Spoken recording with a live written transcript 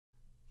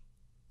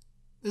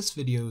This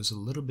video is a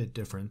little bit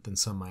different than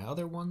some of my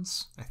other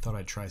ones. I thought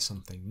I'd try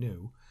something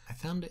new. I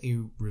found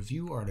a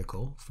review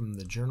article from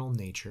the journal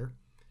Nature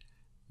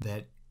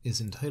that is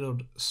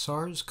entitled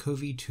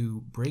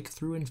SARS-CoV-2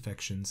 Breakthrough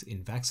Infections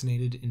in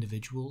Vaccinated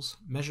Individuals,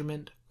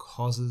 Measurement,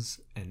 Causes,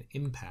 and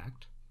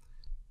Impact.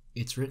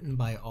 It's written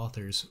by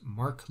authors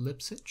Mark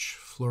Lipsitch,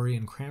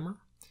 Florian Kramer,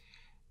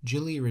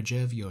 Jilly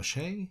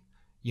Rajev-Yoshé,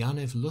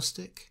 Yaniv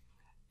Lustig,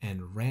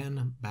 and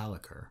Ran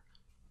Balaker.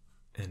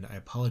 And I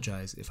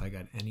apologize if I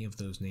got any of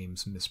those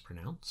names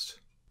mispronounced.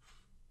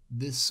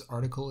 This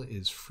article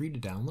is free to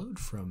download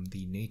from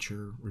the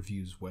Nature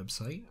Reviews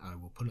website. I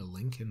will put a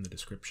link in the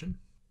description.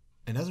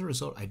 And as a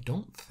result, I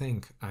don't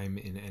think I'm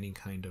in any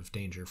kind of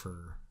danger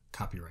for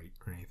copyright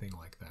or anything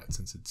like that,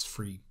 since it's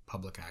free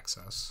public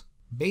access.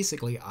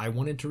 Basically, I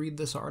wanted to read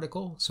this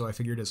article, so I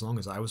figured as long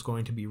as I was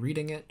going to be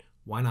reading it,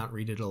 why not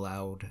read it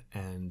aloud?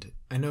 And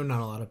I know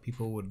not a lot of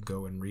people would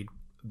go and read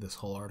this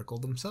whole article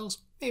themselves.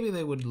 Maybe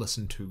they would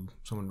listen to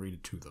someone read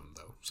it to them,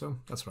 though, so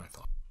that's what I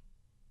thought.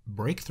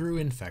 Breakthrough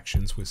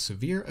infections with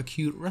severe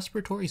acute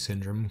respiratory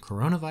syndrome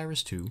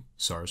coronavirus 2,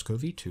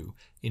 SARS-CoV-2,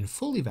 in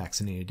fully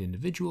vaccinated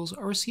individuals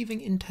are receiving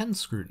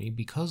intense scrutiny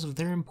because of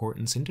their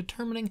importance in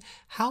determining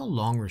how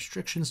long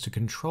restrictions to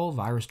control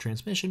virus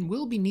transmission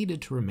will be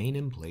needed to remain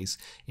in place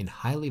in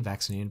highly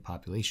vaccinated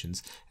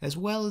populations, as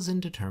well as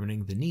in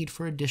determining the need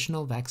for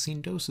additional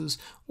vaccine doses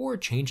or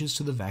changes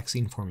to the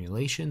vaccine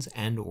formulations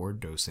and/or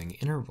dosing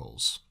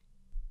intervals.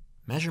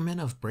 Measurement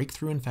of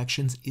breakthrough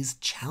infections is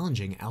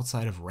challenging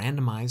outside of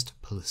randomized,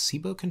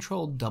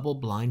 placebo-controlled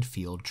double-blind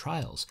field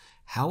trials.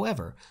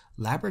 However,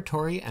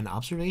 laboratory and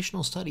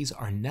observational studies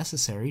are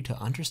necessary to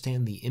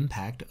understand the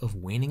impact of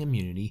waning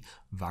immunity,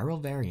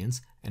 viral variants,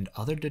 and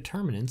other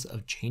determinants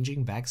of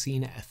changing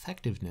vaccine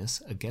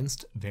effectiveness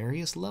against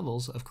various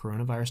levels of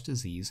coronavirus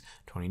disease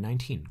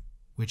 2019,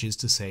 which is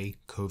to say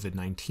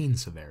COVID-19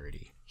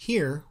 severity.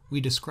 Here,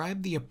 we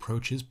describe the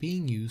approaches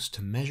being used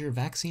to measure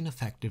vaccine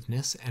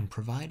effectiveness and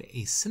provide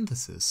a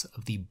synthesis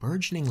of the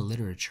burgeoning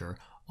literature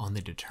on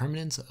the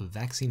determinants of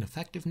vaccine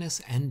effectiveness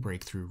and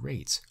breakthrough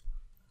rates.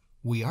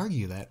 We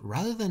argue that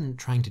rather than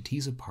trying to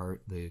tease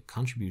apart the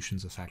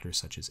contributions of factors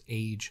such as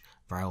age,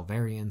 viral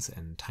variants,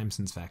 and time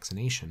since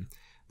vaccination,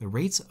 the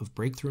rates of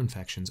breakthrough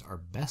infections are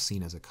best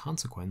seen as a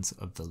consequence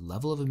of the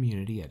level of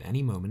immunity at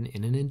any moment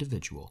in an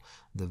individual,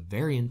 the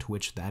variant to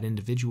which that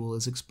individual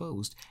is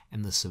exposed,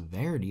 and the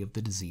severity of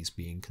the disease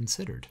being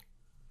considered.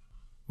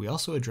 We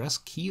also address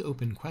key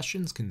open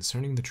questions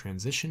concerning the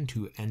transition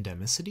to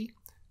endemicity,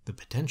 the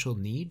potential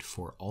need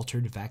for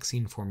altered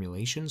vaccine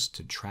formulations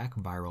to track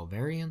viral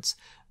variants,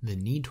 the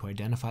need to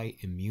identify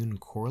immune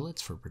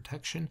correlates for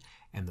protection,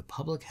 and the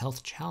public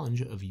health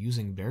challenge of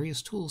using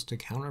various tools to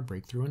counter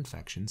breakthrough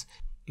infections,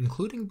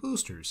 including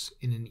boosters,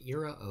 in an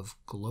era of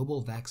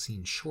global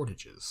vaccine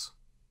shortages.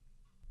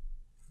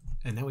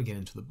 And now we get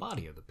into the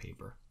body of the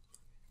paper.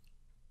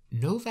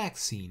 No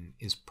vaccine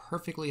is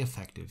perfectly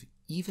effective,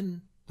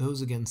 even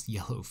those against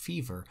yellow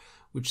fever,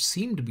 which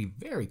seem to be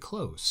very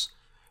close.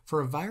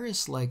 For a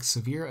virus like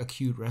severe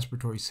acute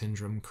respiratory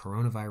syndrome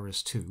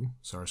coronavirus 2,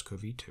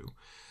 SARS-CoV-2,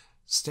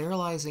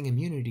 sterilizing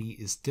immunity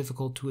is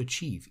difficult to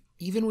achieve,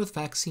 even with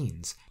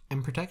vaccines,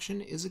 and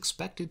protection is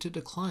expected to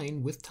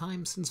decline with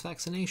time since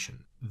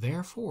vaccination.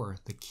 Therefore,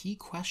 the key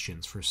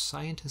questions for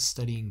scientists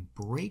studying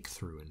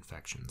breakthrough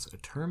infections, a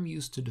term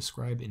used to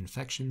describe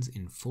infections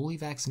in fully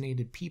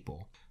vaccinated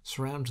people,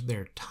 surround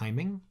their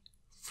timing,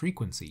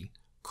 frequency,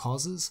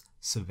 causes,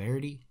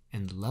 severity,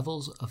 and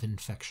levels of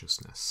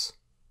infectiousness.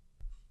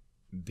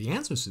 The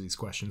answers to these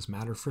questions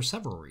matter for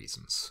several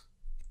reasons.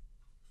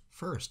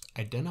 First,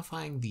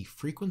 identifying the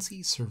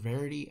frequency,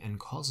 severity, and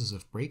causes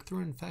of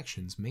breakthrough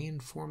infections may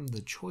inform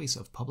the choice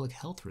of public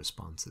health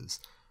responses.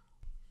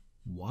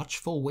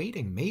 Watchful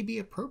waiting may be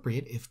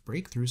appropriate if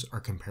breakthroughs are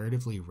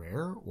comparatively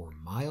rare or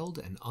mild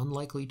and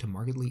unlikely to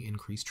markedly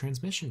increase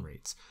transmission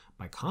rates.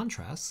 By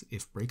contrast,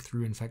 if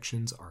breakthrough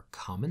infections are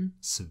common,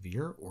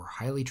 severe, or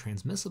highly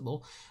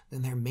transmissible,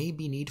 then there may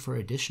be need for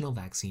additional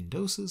vaccine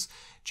doses,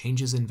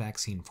 changes in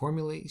vaccine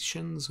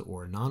formulations,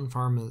 or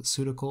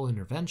non-pharmaceutical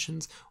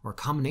interventions, or a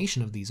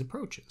combination of these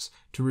approaches,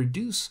 to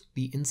reduce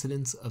the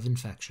incidence of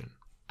infection.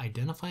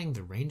 Identifying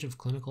the range of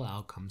clinical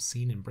outcomes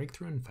seen in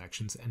breakthrough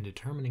infections and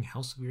determining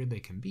how severe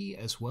they can be,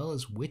 as well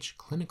as which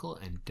clinical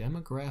and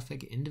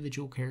demographic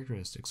individual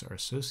characteristics are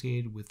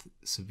associated with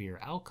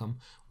severe outcome,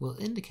 will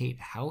indicate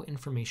how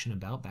information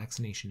about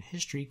vaccination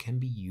history can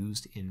be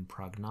used in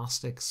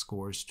prognostic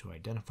scores to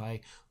identify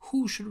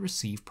who should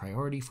receive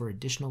priority for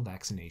additional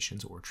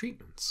vaccinations or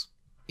treatments.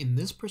 In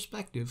this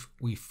perspective,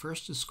 we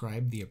first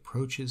describe the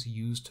approaches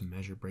used to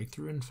measure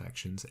breakthrough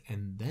infections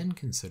and then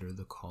consider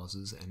the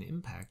causes and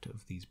impact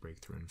of these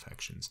breakthrough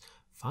infections.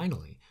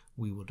 Finally,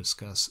 we will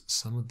discuss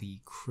some of the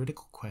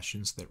critical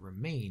questions that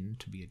remain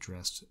to be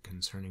addressed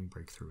concerning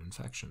breakthrough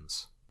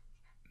infections.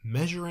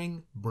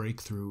 Measuring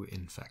breakthrough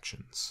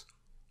infections.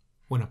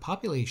 When a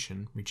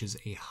population reaches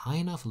a high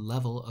enough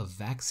level of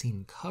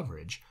vaccine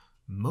coverage,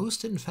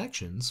 most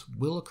infections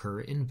will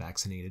occur in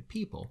vaccinated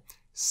people,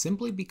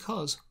 simply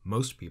because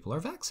most people are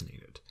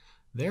vaccinated.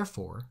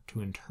 Therefore,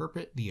 to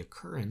interpret the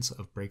occurrence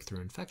of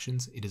breakthrough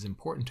infections, it is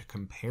important to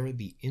compare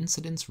the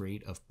incidence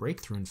rate of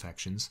breakthrough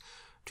infections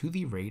to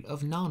the rate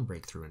of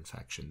non-breakthrough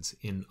infections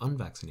in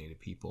unvaccinated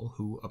people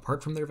who,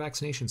 apart from their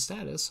vaccination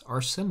status,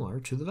 are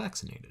similar to the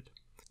vaccinated.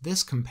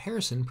 This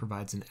comparison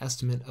provides an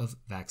estimate of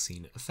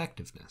vaccine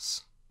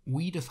effectiveness.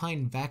 We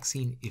define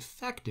vaccine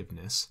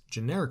effectiveness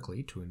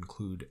generically to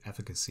include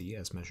efficacy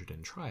as measured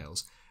in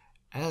trials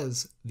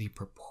as the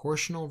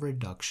proportional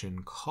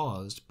reduction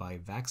caused by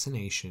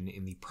vaccination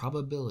in the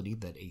probability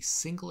that a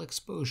single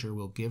exposure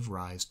will give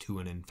rise to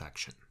an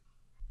infection.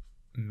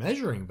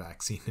 Measuring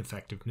vaccine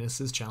effectiveness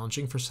is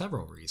challenging for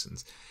several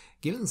reasons.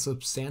 Given the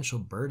substantial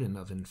burden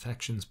of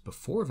infections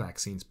before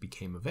vaccines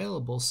became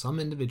available, some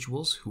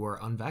individuals who are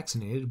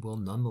unvaccinated will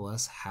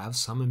nonetheless have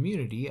some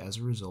immunity as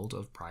a result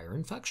of prior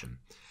infection,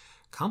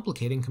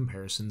 complicating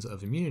comparisons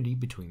of immunity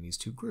between these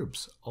two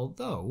groups,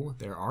 although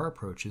there are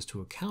approaches to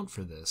account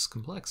for this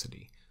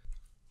complexity.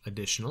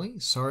 Additionally,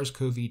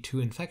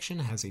 SARS-CoV-2 infection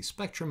has a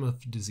spectrum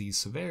of disease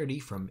severity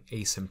from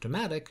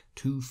asymptomatic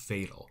to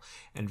fatal,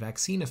 and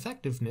vaccine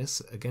effectiveness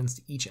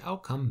against each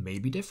outcome may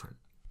be different.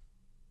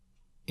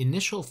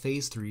 Initial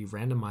Phase 3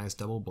 randomized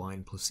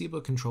double-blind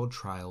placebo-controlled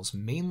trials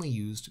mainly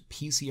used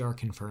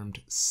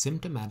PCR-confirmed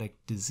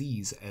symptomatic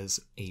disease as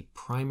a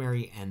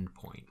primary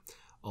endpoint,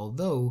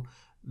 although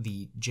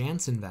the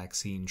Janssen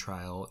vaccine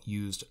trial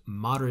used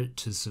moderate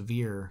to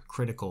severe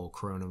critical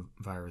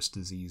coronavirus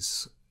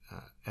disease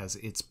as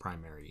its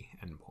primary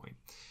endpoint.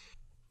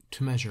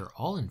 To measure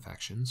all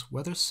infections,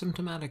 whether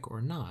symptomatic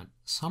or not,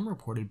 some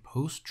reported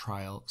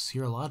post-trial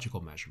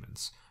serological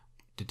measurements,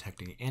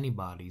 detecting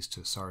antibodies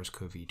to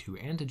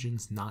SARS-CoV-2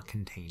 antigens not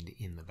contained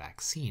in the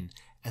vaccine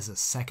as a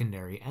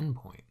secondary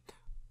endpoint,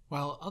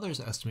 while others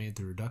estimated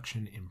the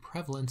reduction in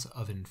prevalence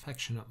of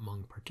infection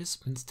among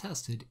participants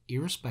tested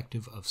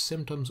irrespective of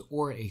symptoms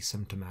or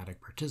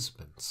asymptomatic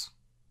participants.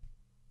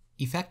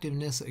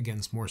 Effectiveness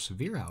against more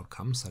severe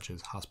outcomes, such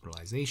as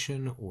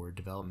hospitalization or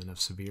development of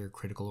severe,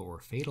 critical,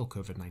 or fatal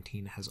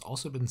COVID-19, has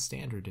also been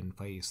standard in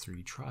Phase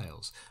 3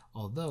 trials,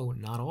 although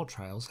not all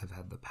trials have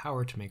had the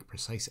power to make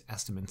precise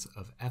estimates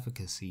of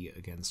efficacy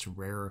against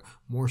rarer,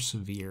 more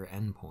severe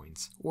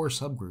endpoints, or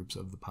subgroups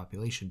of the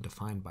population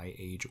defined by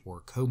age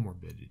or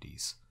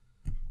comorbidities.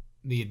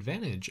 The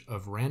advantage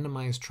of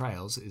randomized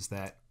trials is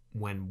that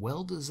when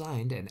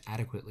well-designed and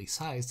adequately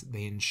sized,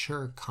 they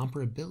ensure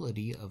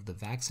comparability of the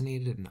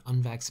vaccinated and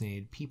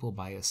unvaccinated people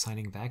by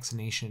assigning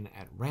vaccination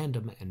at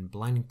random and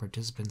blinding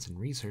participants and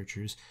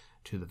researchers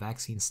to the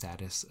vaccine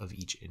status of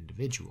each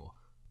individual.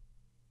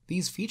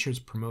 These features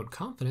promote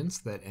confidence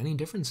that any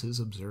differences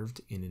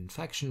observed in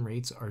infection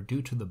rates are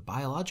due to the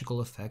biological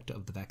effect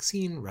of the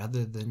vaccine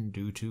rather than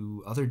due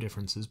to other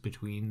differences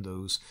between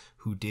those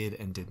who did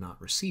and did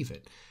not receive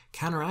it.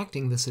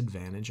 Counteracting this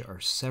advantage are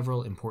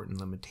several important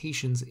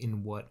limitations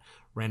in what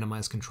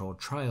randomized controlled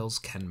trials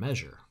can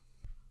measure.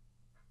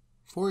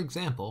 For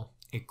example,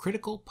 a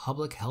critical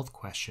public health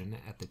question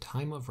at the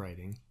time of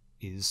writing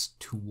is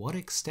to what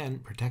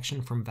extent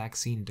protection from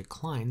vaccine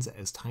declines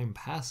as time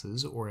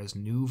passes or as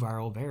new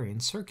viral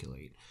variants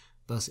circulate,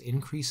 thus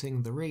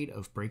increasing the rate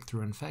of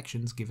breakthrough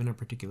infections given a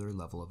particular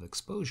level of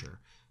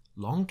exposure.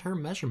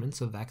 Long-term measurements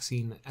of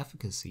vaccine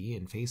efficacy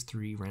in Phase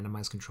 3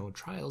 randomized controlled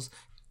trials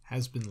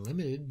has been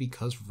limited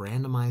because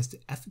randomized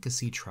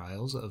efficacy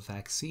trials of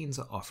vaccines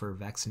offer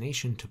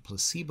vaccination to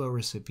placebo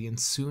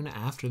recipients soon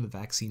after the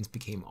vaccines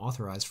became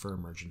authorized for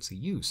emergency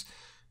use.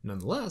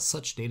 Nonetheless,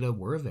 such data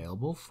were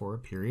available for a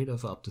period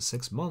of up to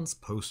 6 months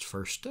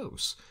post-first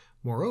dose.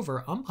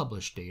 Moreover,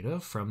 unpublished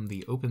data from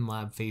the Open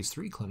Lab Phase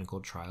 3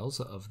 clinical trials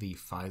of the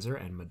Pfizer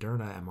and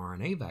Moderna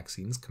mRNA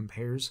vaccines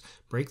compares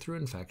breakthrough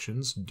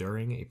infections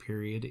during a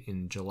period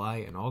in July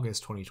and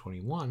August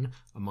 2021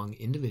 among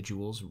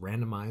individuals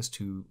randomized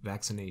to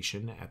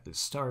vaccination at the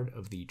start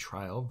of the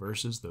trial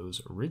versus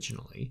those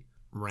originally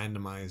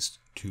randomized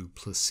to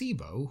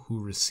placebo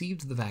who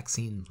received the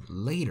vaccine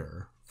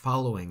later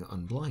following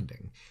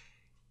unblinding.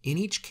 In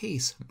each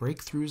case,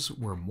 breakthroughs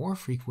were more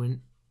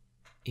frequent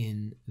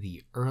in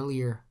the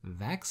earlier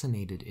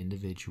vaccinated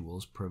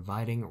individuals,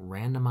 providing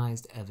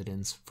randomized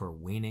evidence for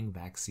waning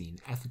vaccine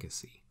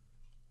efficacy.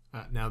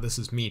 Now, this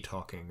is me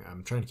talking.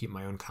 I'm trying to keep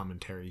my own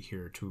commentary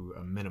here to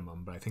a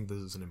minimum, but I think this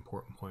is an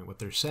important point. What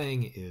they're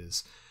saying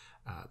is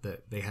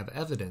that they have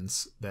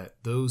evidence that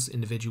those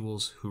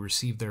individuals who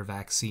received their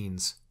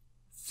vaccines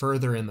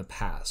further in the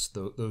past,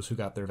 those who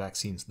got their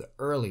vaccines the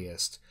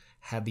earliest,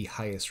 had the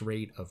highest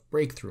rate of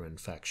breakthrough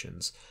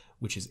infections,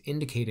 which is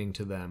indicating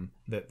to them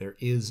that there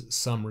is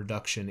some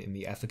reduction in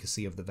the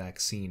efficacy of the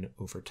vaccine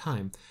over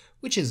time,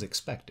 which is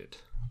expected.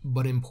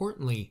 But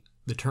importantly,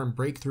 the term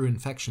breakthrough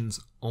infections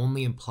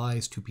only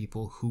applies to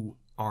people who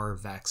are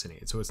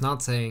vaccinated. So it's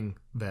not saying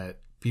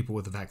that people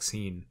with the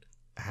vaccine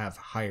have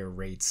higher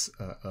rates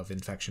of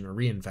infection or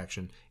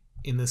reinfection.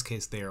 In this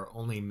case, they are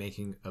only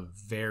making a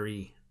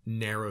very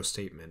narrow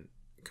statement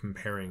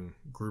comparing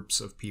groups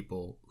of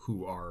people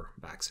who are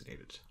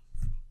vaccinated.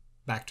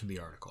 Back to the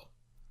article.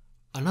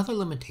 Another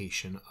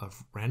limitation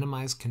of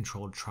randomized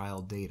controlled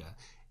trial data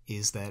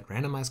is that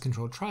randomized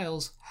controlled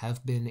trials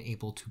have been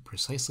able to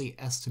precisely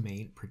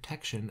estimate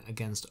protection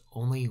against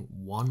only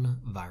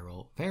one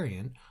viral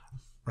variant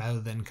rather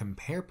than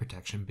compare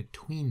protection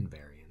between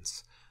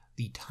variants.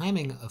 The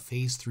timing of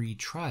phase 3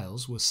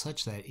 trials was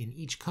such that in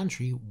each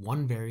country,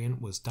 one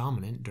variant was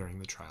dominant during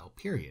the trial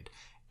period.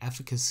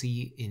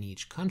 Efficacy in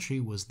each country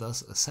was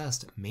thus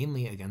assessed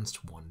mainly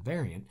against one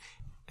variant,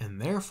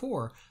 and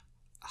therefore,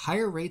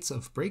 higher rates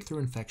of breakthrough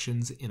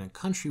infections in a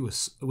country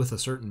with a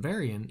certain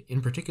variant,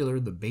 in particular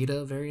the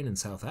Beta variant in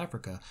South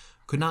Africa,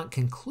 could not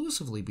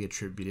conclusively be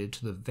attributed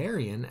to the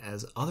variant,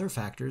 as other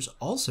factors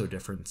also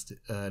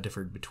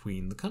differed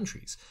between the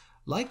countries.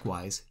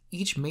 Likewise,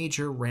 each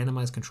major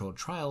randomized controlled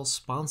trial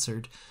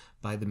sponsored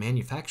by the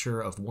manufacturer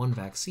of one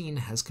vaccine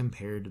has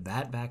compared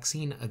that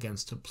vaccine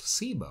against a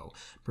placebo,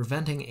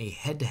 preventing a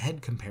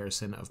head-to-head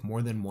comparison of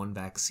more than one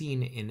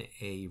vaccine in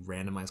a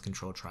randomized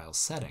controlled trial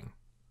setting.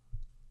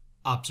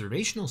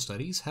 Observational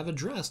studies have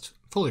addressed,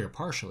 fully or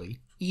partially,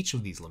 each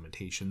of these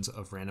limitations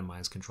of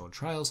randomized controlled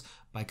trials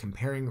by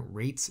comparing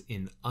rates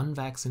in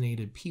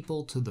unvaccinated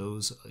people to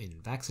those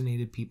in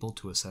vaccinated people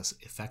to assess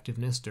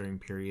effectiveness during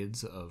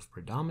periods of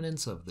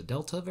predominance of the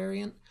Delta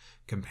variant,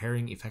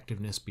 comparing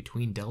effectiveness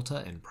between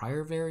Delta and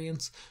prior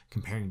variants,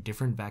 comparing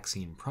different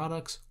vaccine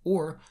products,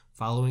 or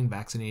following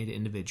vaccinated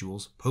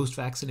individuals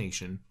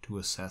post-vaccination to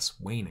assess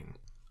waning.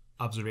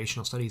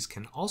 Observational studies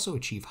can also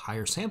achieve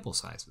higher sample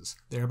sizes,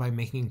 thereby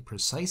making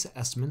precise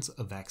estimates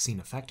of vaccine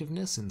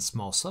effectiveness in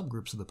small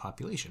subgroups of the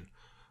population.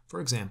 For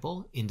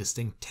example, in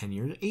distinct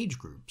tenured age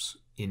groups,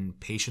 in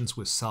patients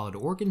with solid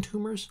organ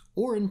tumors,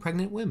 or in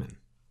pregnant women.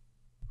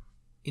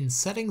 In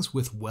settings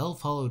with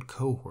well-followed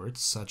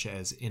cohorts, such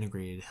as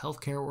integrated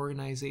healthcare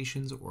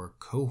organizations or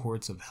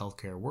cohorts of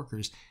healthcare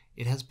workers,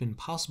 it has been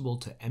possible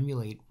to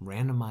emulate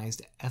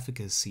randomized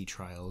efficacy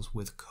trials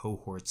with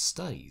cohort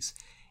studies.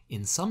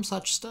 In some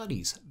such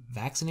studies,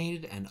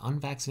 vaccinated and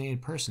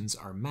unvaccinated persons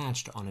are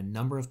matched on a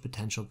number of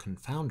potential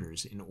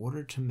confounders in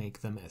order to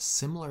make them as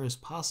similar as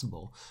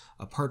possible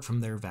apart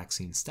from their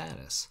vaccine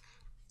status.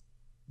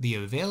 The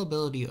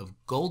availability of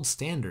gold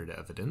standard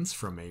evidence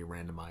from a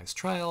randomized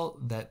trial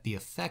that the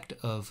effect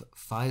of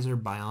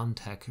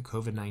Pfizer-BioNTech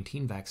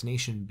COVID-19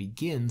 vaccination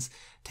begins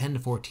 10 to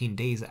 14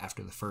 days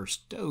after the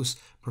first dose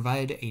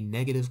provided a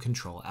negative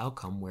control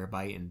outcome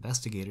whereby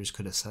investigators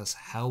could assess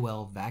how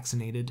well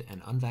vaccinated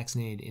and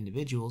unvaccinated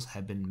individuals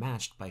had been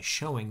matched by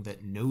showing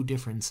that no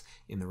difference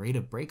in the rate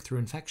of breakthrough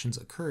infections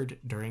occurred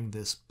during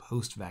this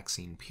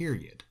post-vaccine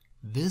period.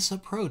 This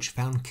approach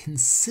found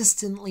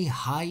consistently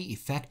high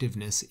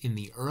effectiveness in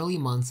the early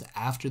months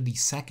after the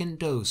second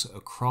dose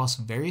across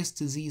various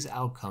disease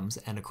outcomes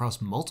and across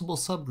multiple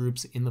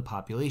subgroups in the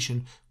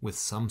population, with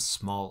some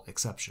small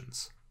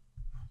exceptions.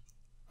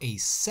 A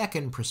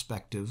second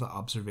prospective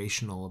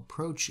observational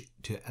approach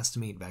to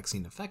estimate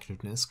vaccine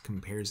effectiveness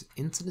compares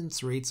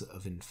incidence rates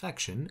of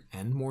infection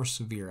and more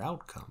severe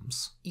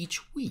outcomes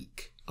each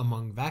week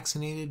among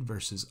vaccinated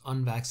versus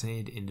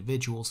unvaccinated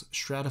individuals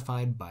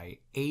stratified by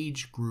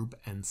age, group,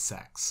 and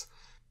sex.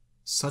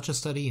 Such a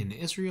study in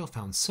Israel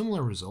found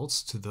similar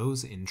results to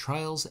those in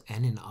trials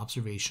and in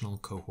observational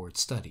cohort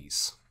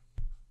studies.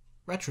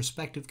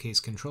 Retrospective case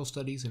control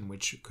studies in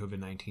which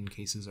COVID-19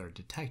 cases are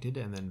detected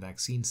and then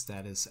vaccine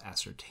status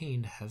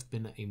ascertained have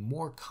been a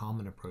more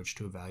common approach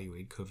to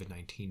evaluate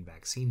COVID-19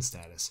 vaccine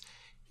status,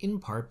 in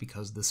part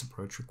because this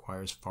approach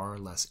requires far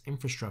less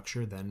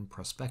infrastructure than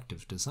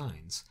prospective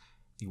designs.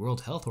 The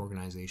World Health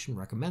Organization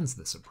recommends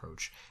this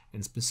approach,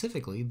 and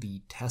specifically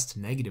the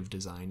test-negative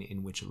design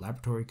in which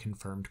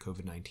laboratory-confirmed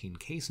COVID-19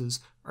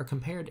 cases are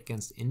compared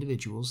against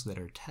individuals that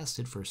are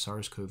tested for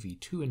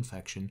SARS-CoV-2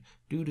 infection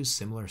due to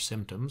similar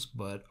symptoms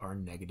but are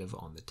negative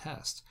on the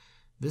test.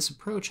 This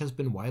approach has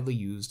been widely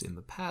used in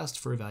the past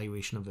for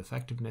evaluation of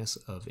effectiveness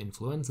of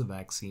influenza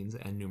vaccines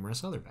and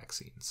numerous other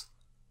vaccines.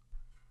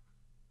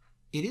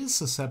 It is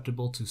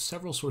susceptible to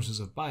several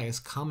sources of bias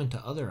common to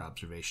other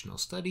observational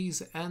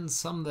studies, and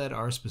some that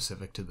are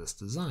specific to this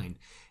design,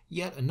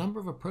 yet a number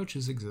of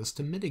approaches exist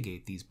to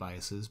mitigate these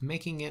biases,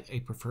 making it a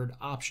preferred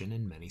option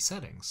in many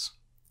settings.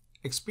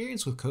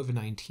 Experience with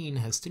COVID-19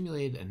 has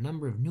stimulated a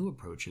number of new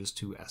approaches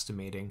to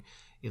estimating,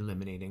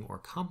 eliminating, or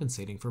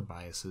compensating for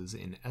biases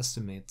in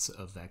estimates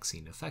of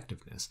vaccine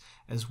effectiveness,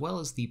 as well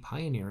as the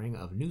pioneering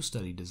of new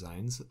study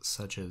designs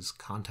such as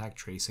contact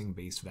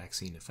tracing-based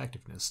vaccine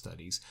effectiveness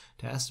studies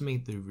to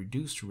estimate the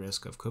reduced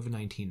risk of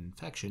COVID-19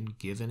 infection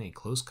given a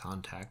close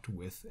contact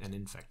with an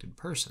infected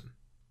person.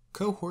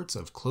 Cohorts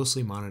of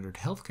closely monitored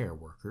healthcare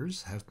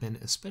workers have been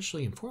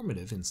especially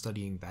informative in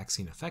studying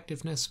vaccine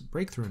effectiveness,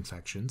 breakthrough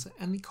infections,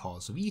 and the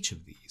cause of each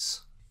of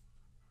these.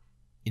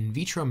 In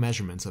vitro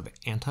measurements of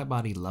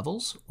antibody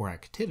levels or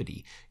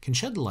activity can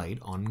shed light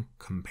on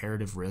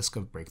comparative risk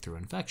of breakthrough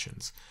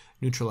infections.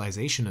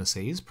 Neutralization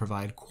assays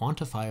provide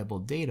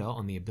quantifiable data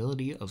on the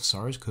ability of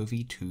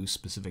SARS-CoV-2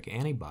 specific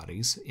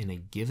antibodies in a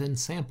given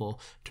sample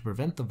to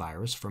prevent the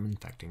virus from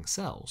infecting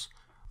cells.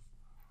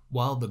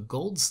 While the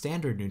gold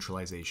standard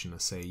neutralization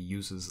assay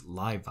uses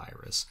live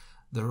virus,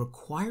 the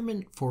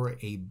requirement for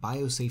a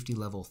biosafety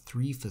level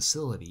 3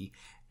 facility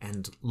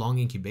and long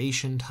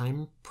incubation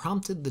time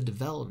prompted the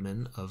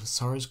development of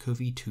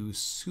SARS-CoV-2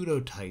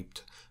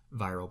 pseudotyped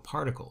viral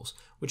particles,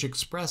 which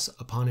express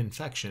upon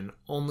infection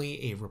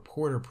only a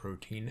reporter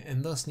protein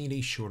and thus need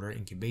a shorter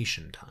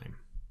incubation time,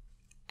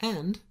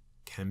 and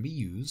can be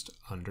used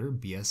under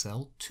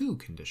BSL-2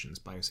 conditions,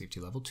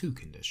 biosafety level 2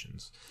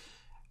 conditions.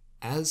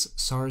 As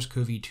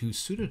SARS-CoV-2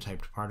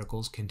 pseudotyped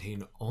particles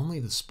contain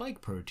only the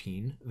spike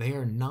protein, they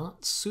are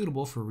not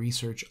suitable for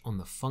research on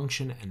the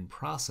function and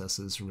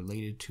processes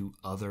related to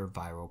other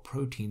viral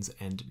proteins,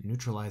 and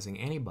neutralizing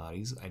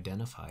antibodies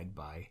identified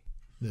by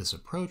this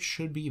approach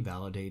should be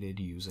validated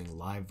using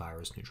live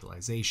virus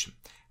neutralization.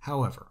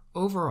 However,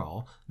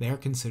 overall, they are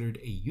considered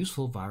a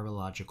useful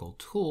virological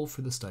tool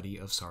for the study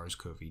of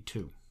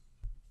SARS-CoV-2.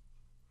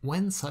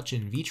 When such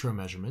in vitro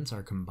measurements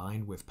are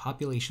combined with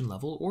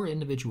population-level or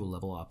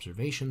individual-level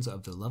observations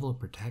of the level of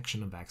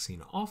protection a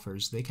vaccine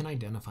offers, they can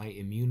identify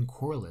immune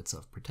correlates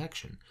of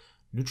protection,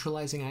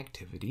 neutralizing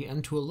activity,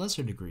 and to a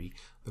lesser degree,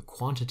 the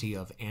quantity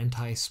of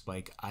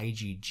anti-spike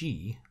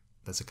IgG,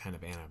 that's a kind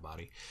of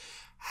antibody,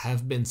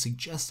 have been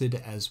suggested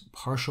as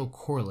partial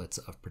correlates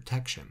of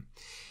protection.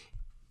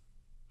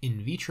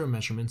 In vitro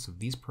measurements of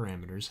these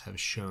parameters have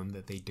shown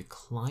that they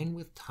decline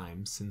with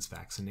time since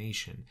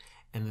vaccination,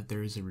 and that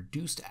there is a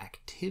reduced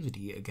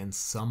activity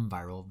against some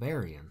viral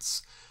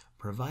variants,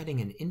 providing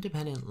an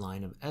independent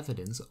line of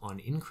evidence on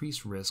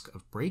increased risk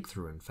of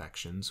breakthrough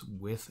infections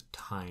with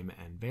time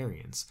and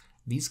variants.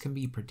 These can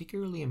be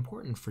particularly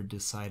important for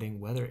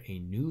deciding whether a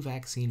new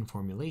vaccine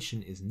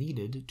formulation is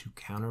needed to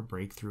counter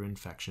breakthrough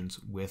infections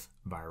with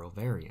viral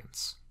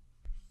variants.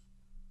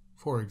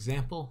 For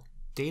example,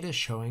 data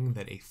showing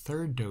that a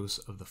third dose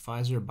of the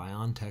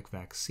Pfizer-BioNTech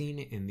vaccine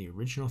in the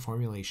original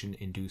formulation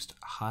induced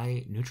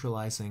high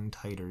neutralizing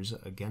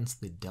titers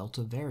against the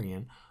Delta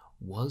variant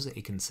was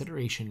a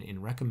consideration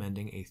in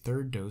recommending a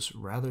third dose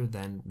rather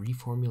than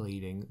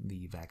reformulating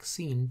the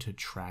vaccine to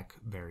track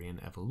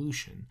variant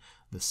evolution.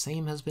 The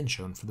same has been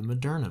shown for the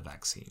Moderna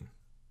vaccine.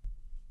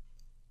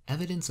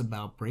 Evidence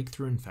about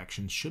breakthrough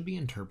infections should be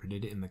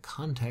interpreted in the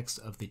context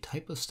of the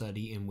type of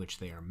study in which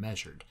they are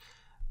measured.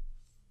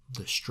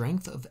 The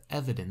strength of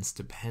evidence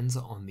depends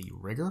on the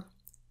rigor,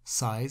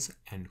 size,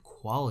 and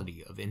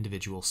quality of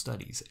individual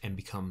studies, and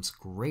becomes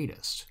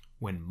greatest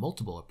when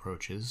multiple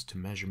approaches to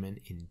measurement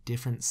in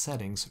different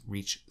settings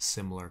reach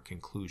similar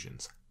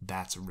conclusions.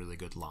 That's a really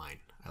good line.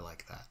 I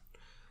like that.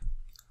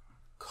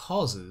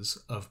 Causes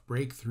of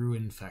breakthrough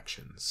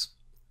infections.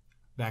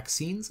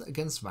 Vaccines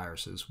against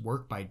viruses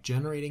work by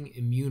generating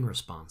immune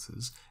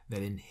responses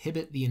that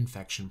inhibit the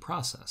infection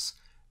process,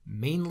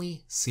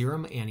 mainly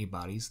serum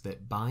antibodies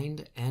that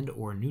bind and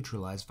or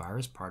neutralize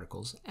virus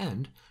particles,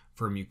 and,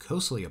 for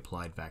mucosally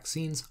applied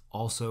vaccines,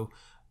 also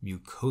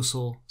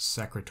mucosal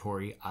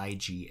secretory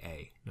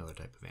IgA, another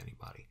type of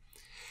antibody,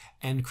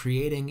 and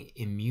creating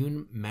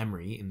immune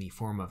memory in the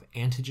form of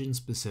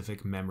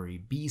antigen-specific memory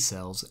B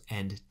cells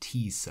and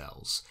T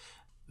cells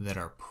that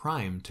are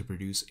primed to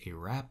produce a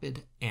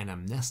rapid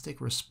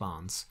anamnestic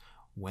response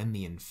when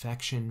the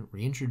infection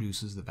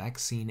reintroduces the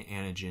vaccine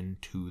antigen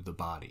to the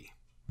body.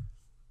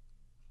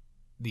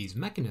 These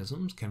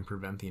mechanisms can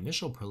prevent the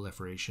initial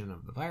proliferation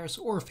of the virus,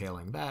 or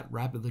failing that,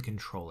 rapidly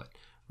control it,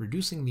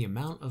 reducing the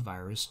amount of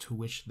virus to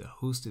which the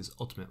host is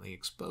ultimately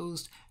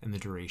exposed and the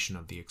duration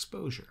of the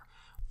exposure.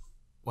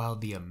 While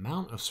the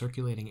amount of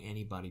circulating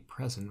antibody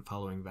present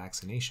following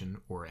vaccination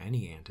or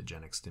any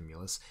antigenic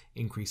stimulus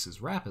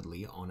increases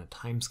rapidly on a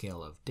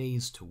timescale of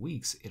days to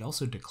weeks, it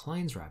also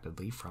declines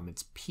rapidly from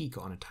its peak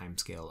on a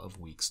timescale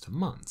of weeks to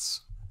months,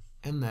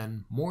 and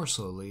then more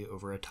slowly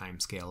over a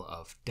timescale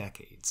of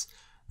decades.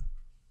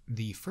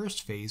 The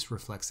first phase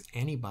reflects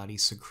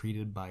antibodies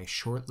secreted by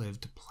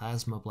short-lived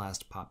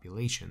plasmablast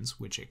populations,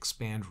 which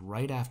expand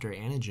right after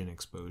antigen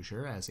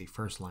exposure as a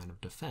first line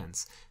of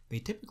defense. They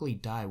typically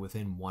die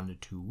within 1 to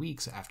 2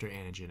 weeks after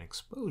antigen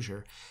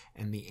exposure,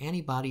 and the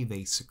antibody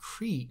they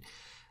secrete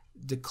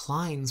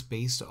declines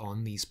based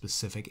on the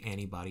specific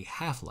antibody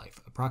half-life,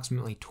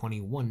 approximately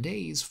 21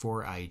 days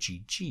for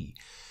IgG.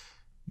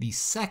 The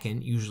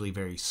second, usually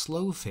very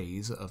slow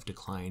phase of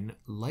decline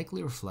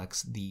likely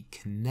reflects the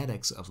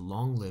kinetics of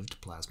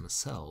long-lived plasma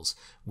cells,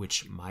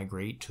 which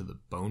migrate to the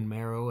bone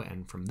marrow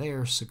and from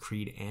there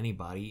secrete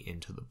antibody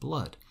into the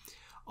blood,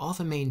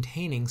 often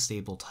maintaining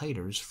stable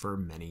titers for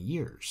many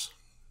years.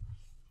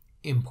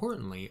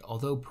 Importantly,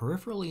 although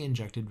peripherally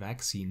injected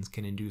vaccines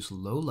can induce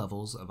low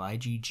levels of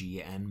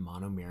IgG and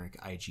monomeric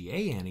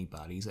IgA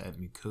antibodies at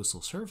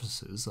mucosal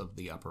surfaces of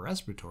the upper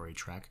respiratory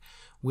tract,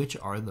 which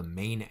are the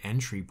main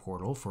entry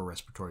portal for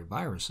respiratory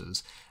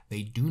viruses,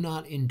 they do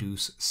not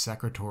induce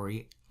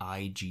secretory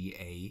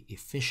IgA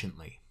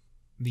efficiently.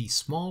 The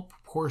small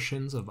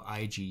proportions of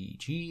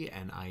IgG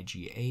and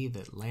IgA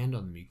that land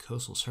on the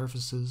mucosal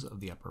surfaces of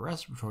the upper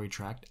respiratory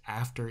tract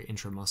after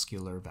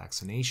intramuscular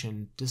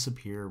vaccination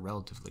disappear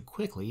relatively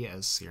quickly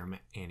as serum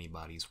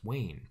antibodies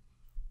wane.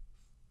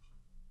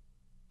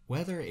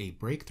 Whether a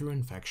breakthrough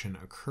infection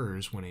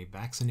occurs when a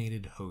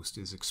vaccinated host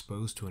is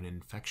exposed to an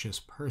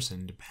infectious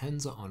person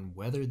depends on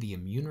whether the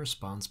immune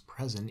response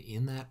present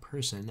in that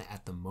person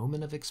at the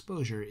moment of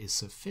exposure is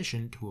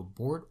sufficient to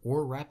abort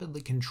or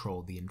rapidly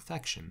control the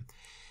infection.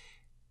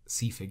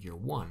 See Figure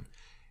 1.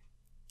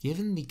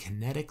 Given the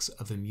kinetics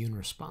of immune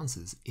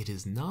responses, it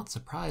is not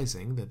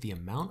surprising that the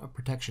amount of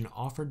protection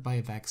offered by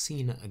a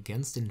vaccine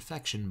against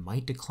infection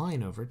might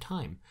decline over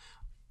time,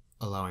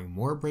 allowing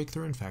more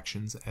breakthrough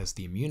infections as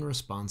the immune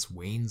response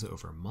wanes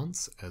over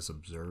months, as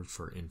observed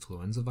for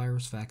influenza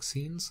virus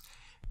vaccines,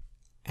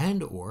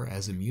 and or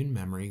as immune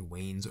memory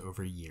wanes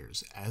over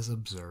years, as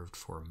observed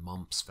for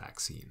mumps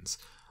vaccines.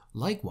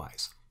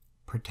 Likewise,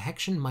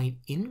 protection might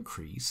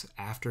increase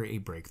after a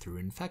breakthrough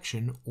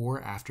infection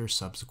or after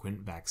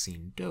subsequent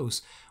vaccine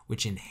dose,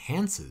 which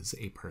enhances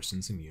a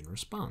person's immune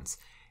response.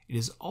 It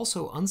is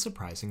also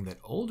unsurprising that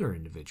older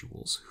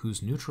individuals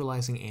whose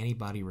neutralizing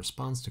antibody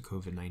response to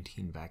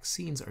COVID-19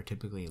 vaccines are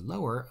typically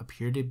lower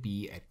appear to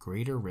be at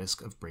greater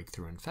risk of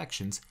breakthrough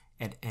infections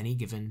at any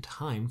given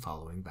time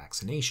following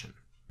vaccination.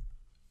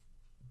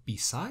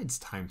 Besides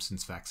time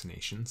since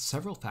vaccination,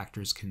 several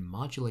factors can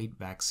modulate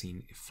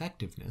vaccine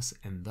effectiveness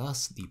and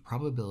thus the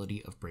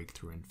probability of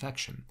breakthrough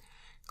infection.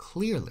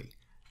 Clearly,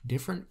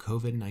 different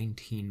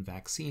COVID-19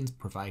 vaccines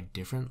provide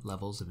different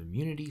levels of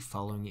immunity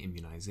following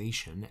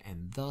immunization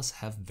and thus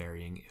have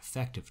varying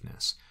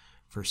effectiveness.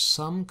 For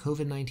some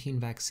COVID-19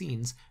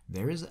 vaccines,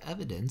 there is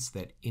evidence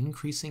that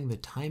increasing the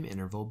time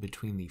interval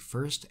between the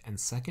first and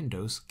second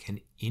dose can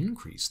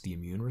increase the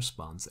immune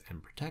response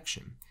and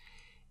protection.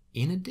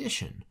 In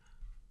addition,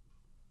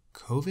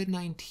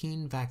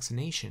 COVID-19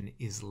 vaccination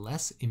is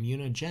less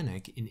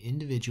immunogenic in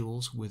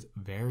individuals with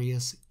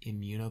various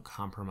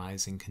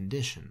immunocompromising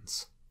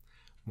conditions.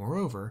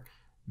 Moreover,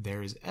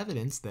 there is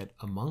evidence that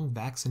among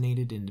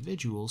vaccinated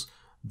individuals,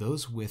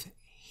 those with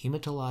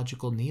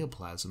hematological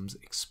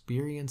neoplasms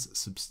experience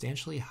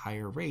substantially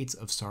higher rates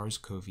of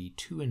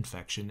SARS-CoV-2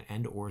 infection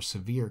and or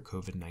severe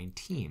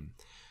COVID-19.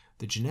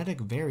 The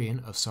genetic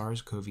variant of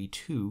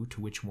SARS-CoV-2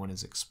 to which one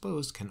is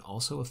exposed can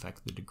also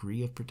affect the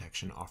degree of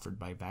protection offered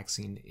by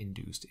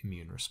vaccine-induced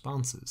immune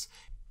responses.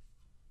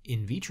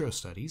 In vitro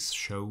studies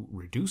show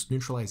reduced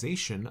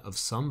neutralization of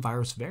some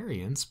virus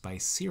variants by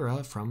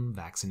sera from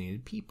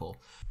vaccinated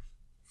people.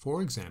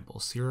 For example,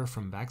 sera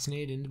from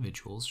vaccinated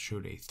individuals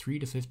showed a 3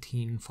 to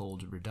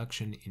 15-fold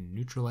reduction in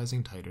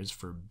neutralizing titers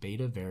for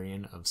beta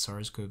variant of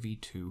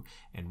SARS-CoV-2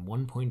 and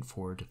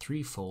 1.4 to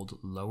 3-fold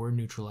lower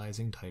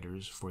neutralizing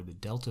titers for the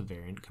Delta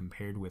variant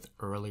compared with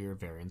earlier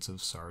variants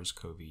of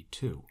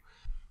SARS-CoV-2.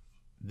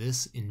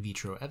 This in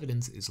vitro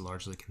evidence is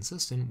largely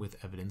consistent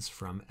with evidence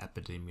from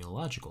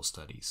epidemiological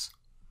studies.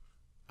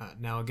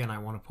 Now again, I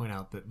want to point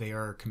out that they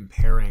are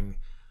comparing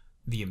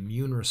the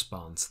immune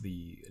response,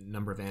 the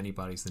number of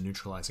antibodies, the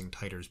neutralizing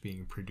titers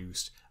being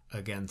produced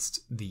against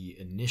the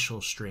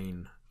initial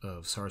strain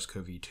of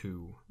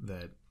SARS-CoV-2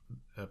 that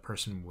a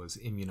person was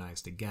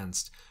immunized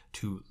against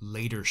to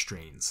later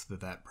strains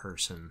that that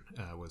person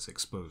was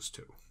exposed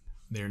to.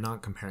 They're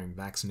not comparing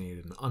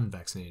vaccinated and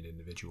unvaccinated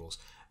individuals.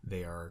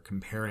 They are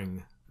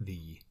comparing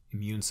the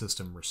immune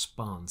system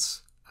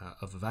response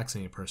of a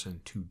vaccinated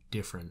person to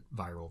different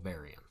viral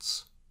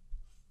variants.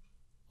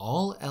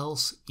 All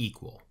else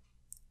equal,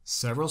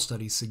 several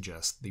studies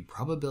suggest the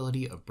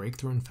probability of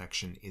breakthrough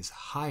infection is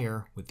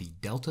higher with the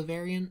Delta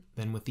variant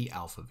than with the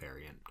Alpha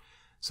variant.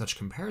 Such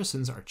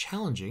comparisons are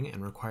challenging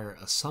and require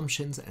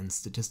assumptions and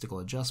statistical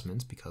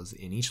adjustments because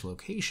in each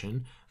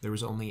location there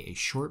was only a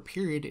short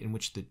period in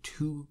which the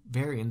two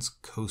variants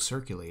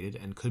co-circulated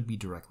and could be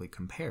directly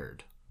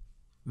compared.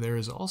 There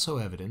is also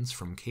evidence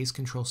from case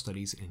control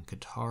studies in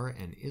Qatar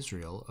and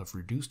Israel of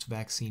reduced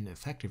vaccine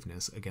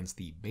effectiveness against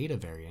the Beta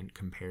variant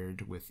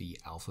compared with the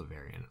Alpha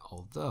variant,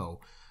 although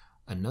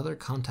another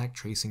contact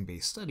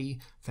tracing-based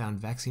study found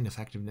vaccine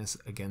effectiveness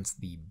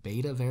against the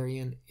Beta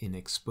variant in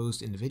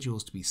exposed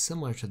individuals to be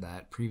similar to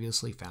that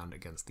previously found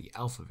against the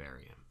Alpha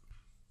variant.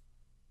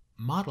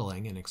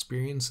 Modeling and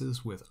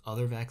experiences with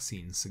other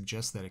vaccines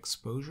suggest that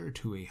exposure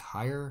to a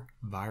higher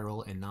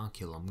viral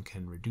inoculum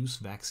can reduce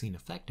vaccine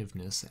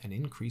effectiveness and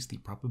increase the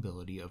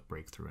probability of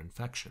breakthrough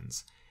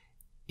infections.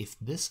 If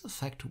this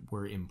effect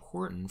were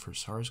important for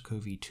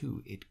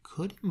SARS-CoV-2, it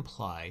could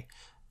imply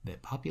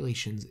that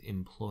populations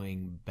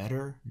employing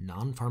better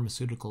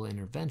non-pharmaceutical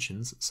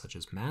interventions, such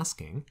as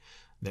masking,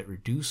 that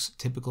reduce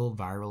typical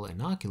viral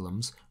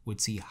inoculums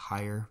would see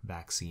higher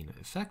vaccine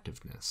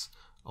effectiveness,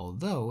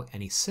 although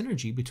any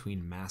synergy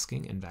between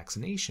masking and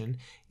vaccination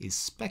is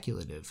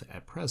speculative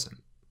at present.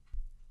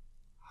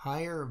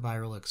 Higher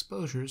viral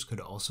exposures could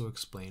also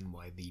explain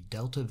why the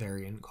Delta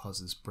variant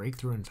causes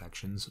breakthrough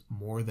infections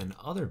more than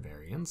other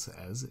variants,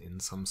 as in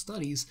some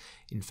studies,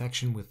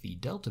 infection with the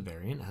Delta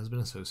variant has been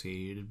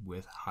associated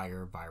with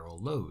higher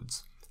viral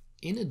loads.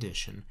 In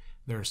addition,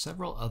 there are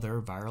several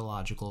other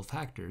virological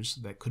factors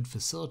that could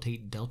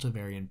facilitate Delta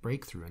variant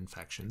breakthrough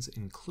infections,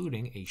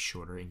 including a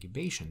shorter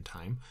incubation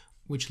time,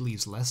 which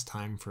leaves less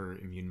time for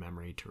immune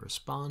memory to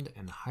respond,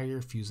 and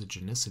higher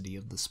fusogenicity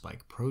of the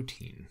spike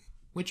protein.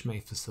 which may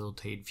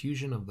facilitate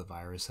fusion of the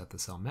virus at the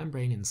cell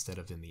membrane instead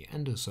of in the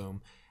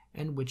endosome,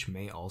 and which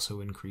may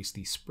also increase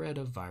the spread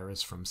of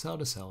virus from cell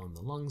to cell in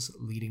the lungs,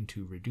 leading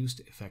to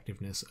reduced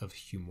effectiveness of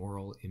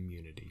humoral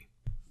immunity.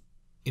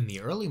 In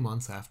the early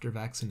months after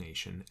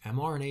vaccination,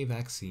 mRNA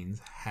vaccines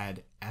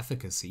had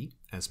efficacy,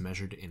 as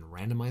measured in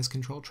randomized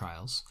controlled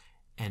trials,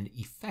 and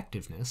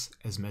effectiveness,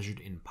 as measured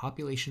in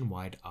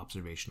population-wide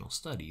observational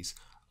studies,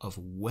 of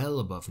well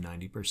above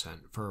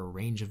 90% for a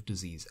range of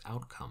disease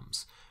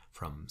outcomes,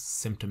 from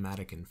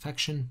symptomatic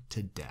infection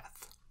to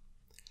death.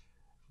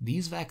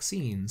 These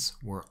vaccines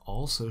were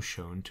also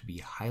shown to be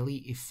highly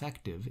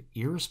effective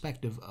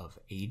irrespective of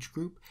age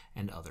group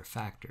and other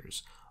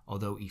factors,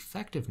 although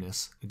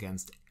effectiveness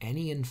against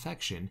any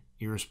infection,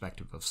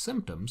 irrespective of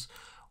symptoms,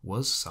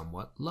 was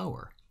somewhat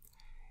lower.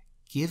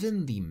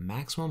 Given the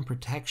maximum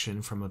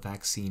protection from a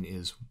vaccine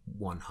is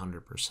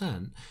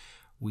 100%,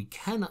 we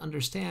can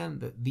understand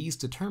that these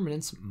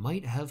determinants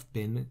might have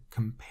been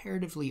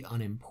comparatively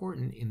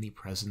unimportant in the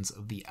presence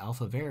of the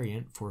alpha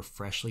variant for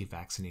freshly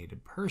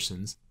vaccinated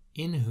persons,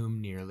 in whom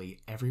nearly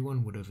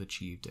everyone would have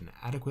achieved an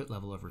adequate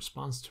level of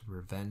response to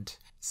prevent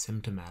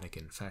symptomatic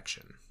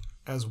infection,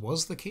 as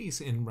was the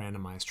case in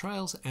randomized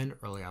trials and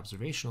early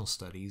observational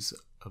studies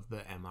of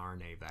the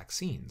mRNA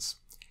vaccines.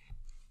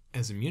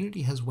 As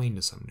immunity has waned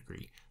to some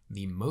degree,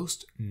 the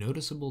most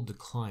noticeable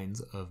declines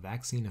of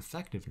vaccine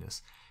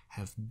effectiveness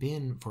have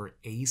been for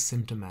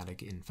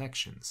asymptomatic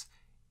infections.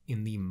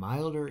 In the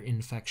milder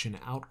infection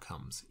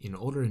outcomes in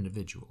older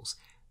individuals,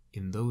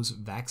 in those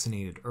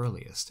vaccinated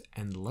earliest,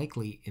 and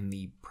likely in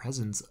the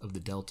presence of the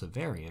Delta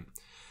variant,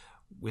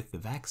 with the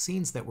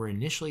vaccines that were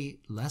initially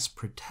less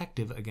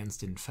protective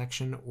against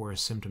infection or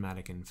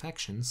symptomatic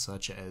infections,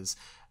 such as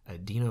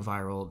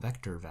adenoviral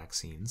vector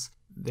vaccines,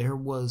 there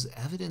was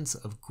evidence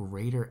of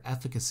greater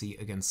efficacy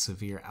against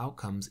severe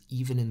outcomes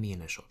even in the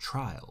initial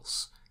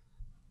trials.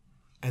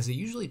 As it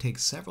usually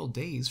takes several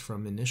days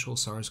from initial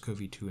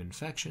SARS-CoV-2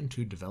 infection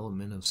to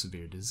development of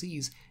severe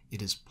disease, it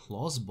is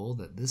plausible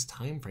that this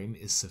time frame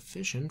is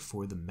sufficient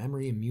for the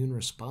memory immune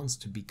response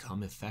to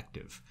become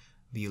effective.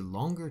 The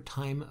longer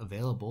time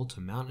available to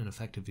mount an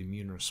effective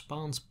immune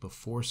response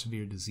before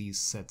severe disease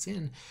sets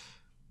in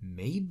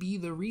may be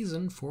the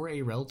reason for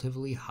a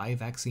relatively high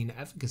vaccine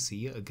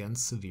efficacy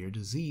against severe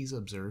disease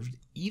observed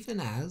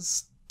even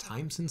as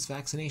time since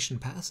vaccination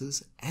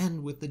passes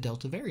and with the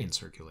Delta variant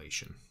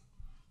circulation.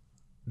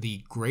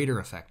 The greater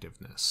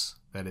effectiveness,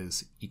 that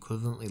is,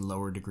 equivalently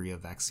lower degree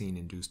of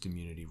vaccine-induced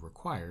immunity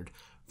required,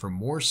 for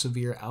more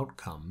severe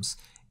outcomes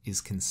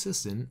is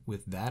consistent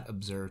with that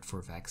observed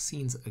for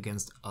vaccines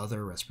against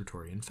other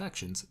respiratory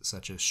infections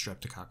such as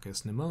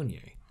Streptococcus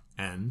pneumoniae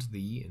and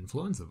the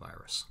influenza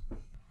virus.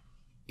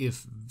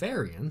 If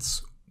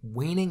variants,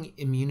 waning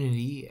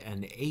immunity,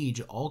 and age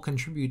all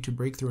contribute to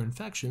breakthrough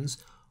infections,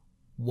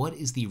 what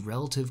is the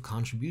relative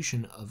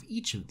contribution of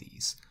each of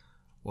these?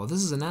 While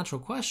this is a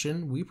natural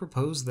question, we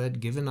propose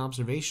that given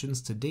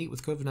observations to date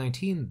with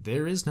COVID-19,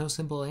 there is no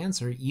simple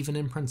answer, even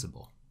in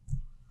principle.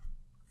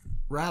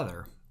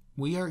 Rather,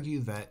 we argue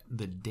that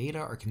the data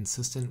are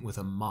consistent with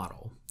a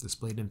model,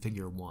 displayed in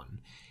Figure 1,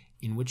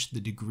 in which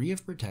the degree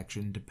of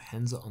protection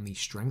depends on the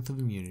strength of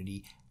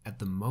immunity at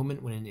the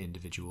moment when an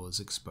individual is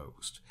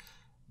exposed.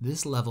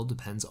 This level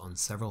depends on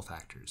several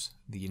factors.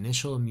 The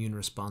initial immune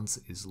response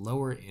is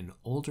lower in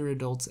older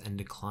adults and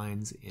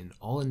declines in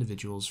all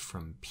individuals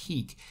from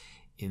peak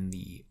in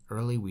the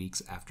early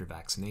weeks after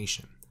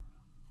vaccination.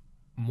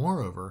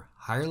 Moreover,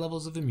 higher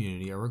levels of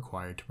immunity are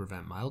required to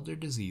prevent milder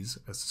disease,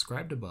 as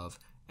described above,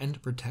 and to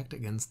protect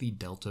against the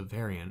Delta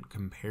variant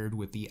compared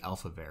with the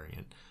Alpha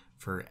variant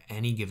for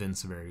any given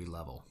severity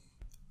level.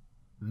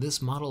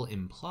 This model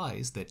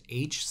implies that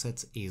age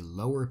sets a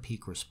lower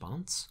peak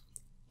response,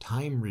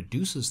 time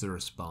reduces the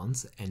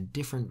response, and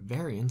different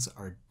variants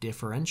are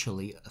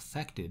differentially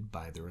affected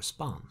by the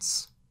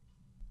response.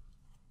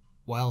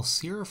 While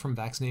sera from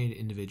vaccinated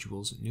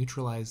individuals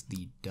neutralize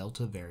the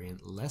Delta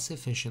variant less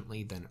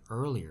efficiently than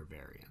earlier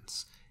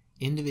variants,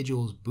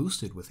 individuals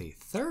boosted with a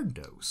third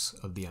dose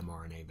of the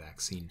mRNA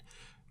vaccine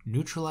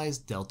neutralize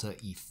Delta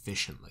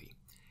efficiently,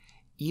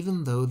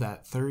 even though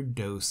that third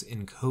dose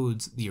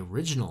encodes the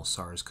original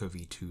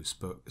SARS-CoV-2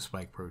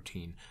 spike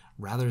protein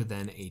rather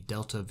than a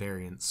Delta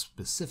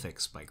variant-specific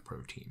spike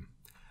protein.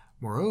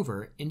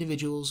 Moreover,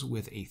 individuals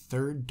with a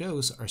third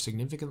dose are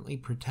significantly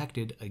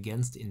protected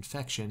against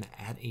infection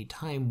at a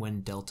time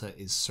when Delta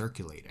is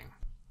circulating.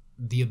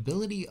 The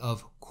ability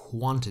of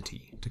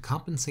quantity to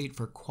compensate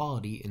for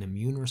quality in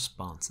immune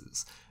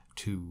responses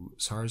to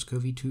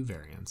SARS-CoV-2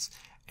 variants,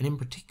 and in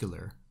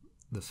particular,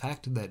 the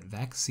fact that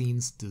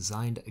vaccines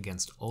designed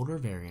against older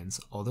variants,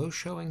 although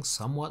showing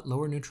somewhat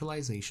lower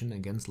neutralization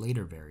against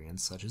later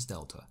variants such as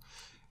Delta,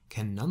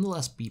 can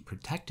nonetheless be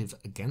protective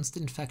against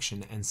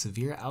infection and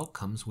severe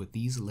outcomes with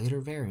these later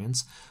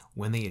variants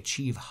when they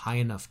achieve high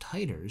enough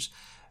titers,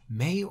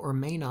 may or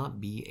may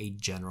not be a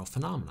general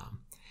phenomenon.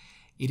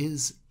 It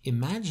is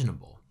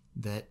imaginable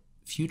that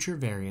future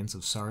variants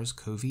of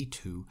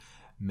SARS-CoV-2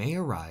 may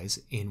arise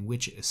in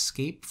which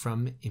escape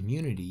from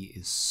immunity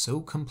is so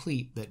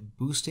complete that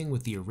boosting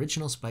with the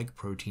original spike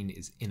protein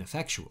is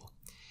ineffectual.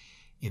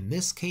 In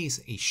this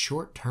case, a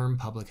short-term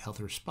public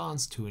health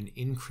response to an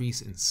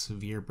increase in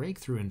severe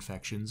breakthrough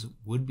infections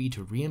would be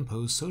to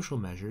reimpose social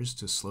measures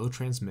to slow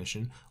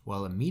transmission,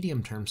 while a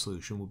medium-term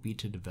solution would be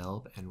to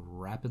develop and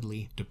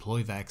rapidly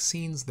deploy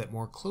vaccines that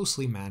more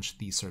closely match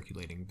the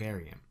circulating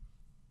variant.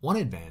 One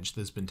advantage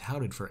that has been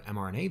touted for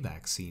mRNA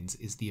vaccines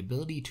is the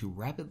ability to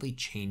rapidly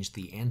change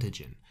the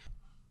antigen.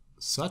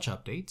 Such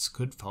updates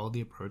could follow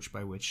the approach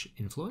by which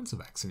influenza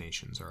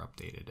vaccinations are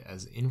updated,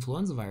 as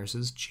influenza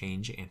viruses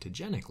change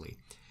antigenically.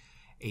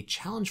 A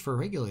challenge for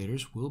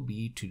regulators will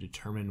be to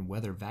determine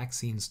whether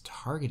vaccines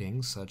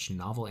targeting such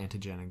novel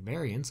antigenic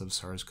variants of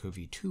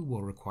SARS-CoV-2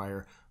 will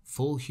require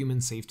full human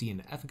safety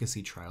and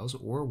efficacy trials,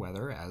 or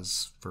whether,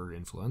 as for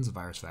influenza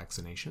virus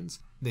vaccinations,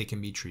 they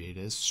can be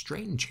treated as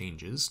strain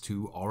changes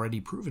to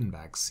already proven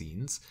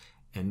vaccines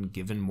and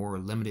given more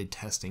limited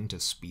testing to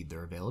speed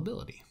their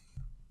availability.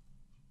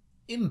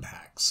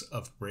 Impacts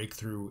of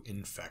breakthrough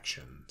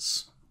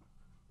infections.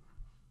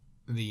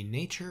 The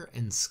nature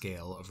and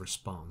scale of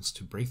response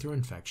to breakthrough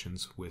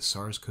infections with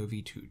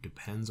SARS-CoV-2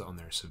 depends on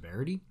their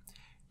severity,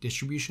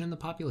 distribution in the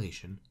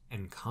population,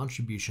 and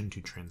contribution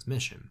to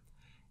transmission.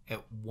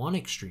 At one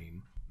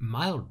extreme,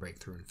 mild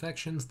breakthrough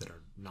infections that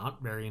are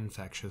not very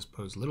infectious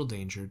pose little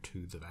danger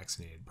to the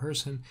vaccinated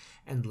person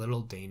and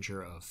little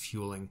danger of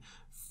fueling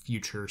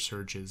future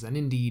surges, and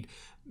indeed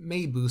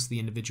may boost the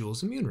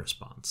individual's immune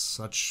response.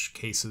 Such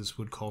cases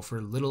would call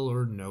for little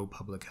or no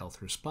public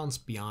health response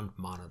beyond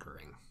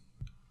monitoring.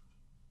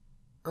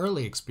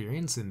 Early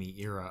experience in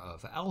the era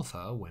of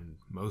Alpha, when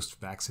most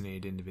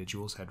vaccinated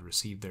individuals had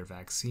received their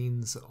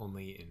vaccines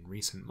only in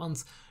recent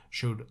months,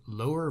 showed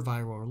lower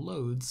viral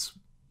loads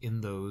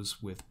in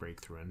those with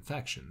breakthrough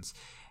infections,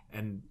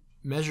 and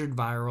measured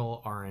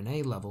viral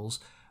RNA levels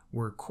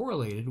were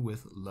correlated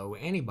with low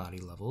antibody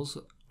levels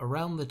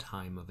around the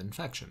time of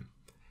infection.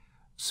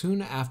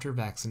 Soon after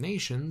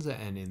vaccinations,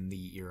 and in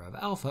the era of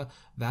Alpha,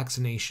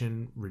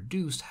 vaccination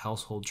reduced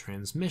household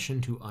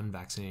transmission to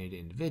unvaccinated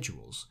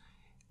individuals.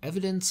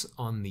 Evidence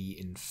on the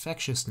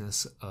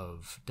infectiousness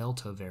of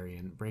Delta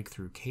variant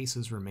breakthrough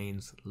cases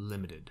remains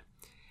limited.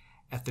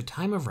 At the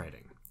time of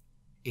writing,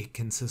 it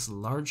consists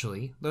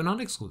largely, though not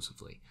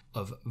exclusively,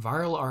 of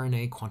viral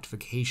RNA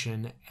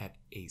quantification at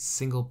a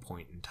single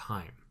point in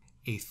time.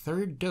 A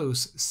third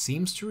dose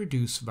seems to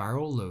reduce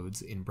viral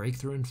loads in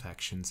breakthrough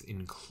infections,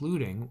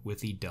 including with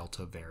the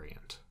Delta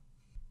variant.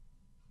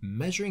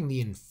 Measuring the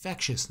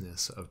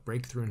infectiousness of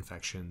breakthrough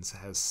infections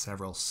has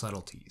several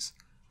subtleties.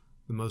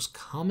 The most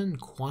common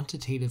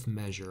quantitative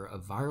measure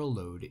of viral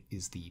load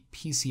is the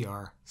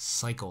PCR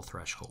cycle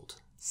threshold,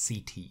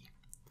 CT,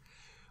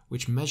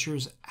 which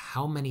measures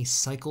how many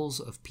cycles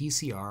of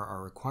PCR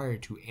are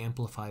required to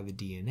amplify the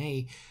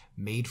DNA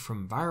made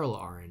from viral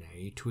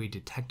RNA to a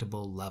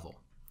detectable level.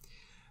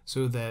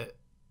 So that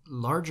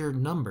larger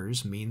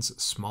numbers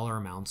means smaller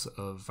amounts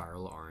of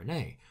viral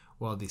RNA,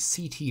 while the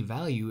CT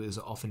value is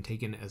often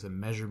taken as a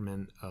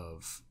measurement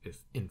of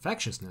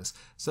infectiousness.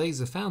 Studies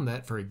have found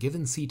that for a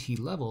given CT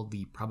level,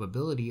 the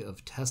probability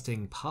of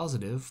testing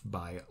positive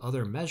by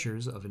other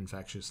measures of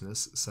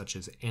infectiousness, such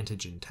as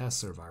antigen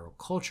tests or viral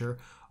culture,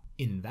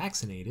 in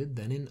vaccinated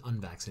than in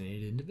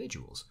unvaccinated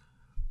individuals.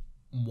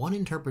 One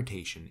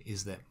interpretation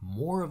is that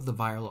more of the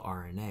viral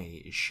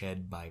RNA is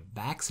shed by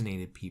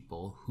vaccinated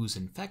people whose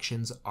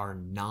infections are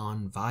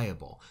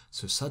non-viable,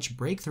 so such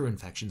breakthrough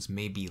infections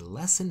may be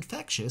less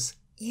infectious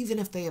even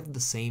if they have the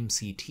same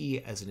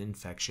CT as an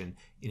infection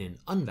in an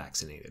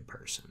unvaccinated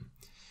person.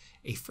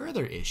 A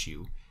further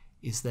issue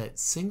is that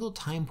single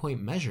time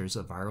point measures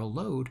of viral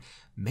load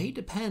may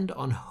depend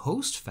on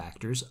host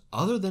factors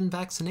other than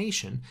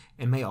vaccination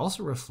and may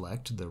also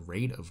reflect the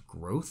rate of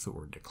growth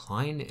or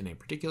decline in a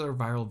particular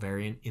viral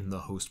variant in the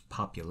host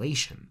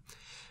population,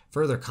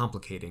 further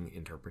complicating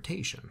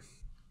interpretation.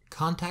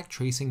 Contact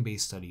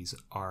tracing-based studies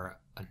are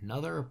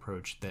another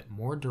approach that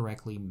more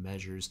directly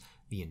measures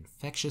the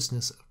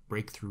infectiousness of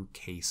breakthrough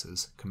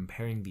cases,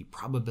 comparing the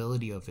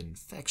probability of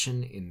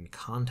infection in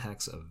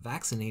contacts of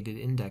vaccinated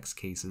index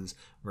cases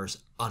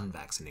versus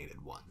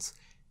unvaccinated ones.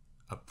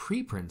 A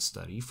preprint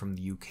study from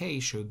the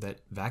UK showed that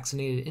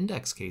vaccinated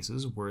index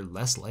cases were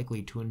less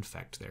likely to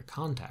infect their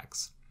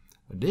contacts.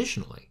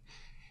 Additionally,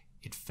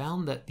 it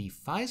found that the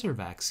Pfizer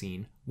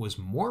vaccine was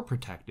more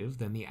protective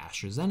than the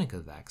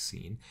AstraZeneca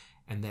vaccine,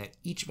 and that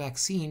each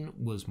vaccine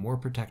was more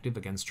protective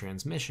against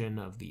transmission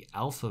of the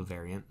Alpha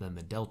variant than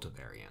the Delta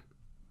variant.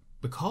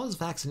 Because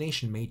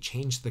vaccination may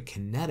change the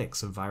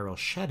kinetics of viral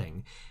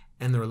shedding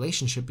and the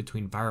relationship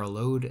between viral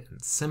load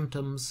and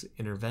symptoms,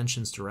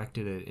 interventions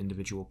directed at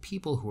individual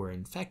people who are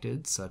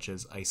infected, such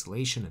as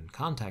isolation and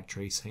contact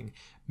tracing,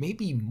 may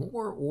be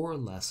more or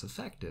less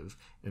effective,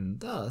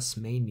 and thus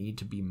may need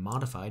to be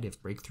modified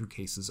if breakthrough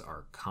cases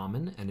are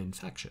common and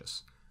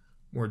infectious.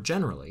 More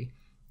generally,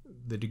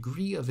 the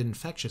degree of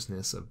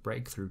infectiousness of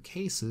breakthrough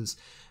cases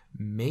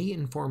may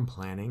inform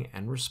planning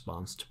and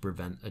response to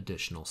prevent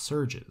additional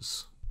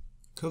surges.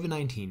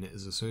 COVID-19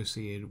 is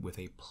associated with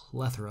a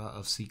plethora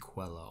of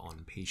sequelae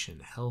on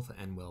patient health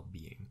and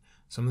well-being.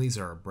 Some of these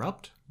are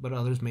abrupt, but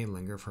others may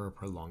linger for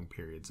prolonged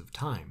periods of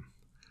time.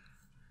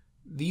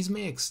 These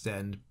may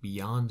extend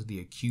beyond the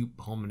acute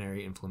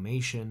pulmonary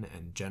inflammation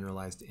and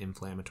generalized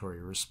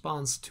inflammatory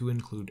response to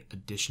include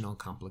additional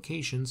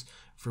complications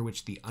for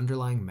which the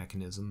underlying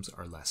mechanisms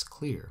are less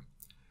clear.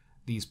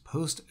 These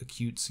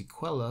post-acute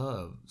sequelae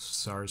of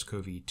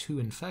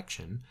SARS-CoV-2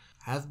 infection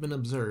have been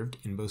observed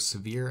in both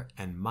severe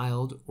and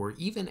mild or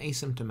even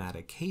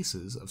asymptomatic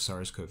cases of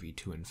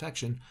SARS-CoV-2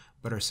 infection,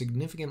 but are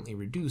significantly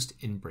reduced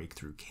in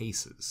breakthrough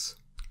cases.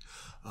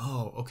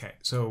 Oh, okay.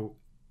 So,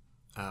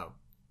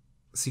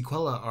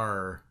 sequelae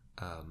are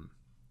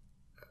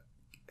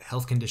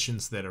health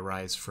conditions that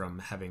arise from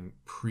having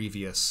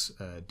previous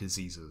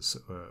diseases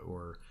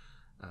or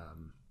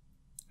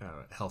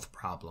health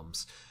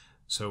problems.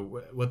 So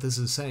what this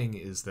is saying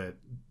is that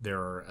there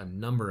are a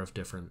number of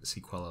different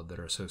sequelae that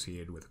are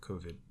associated with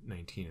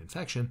COVID-19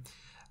 infection,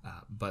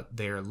 but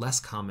they are less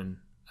common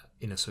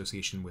in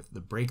association with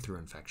the breakthrough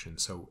infection.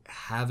 So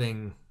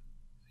having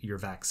your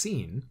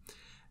vaccine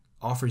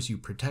offers you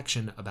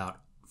protection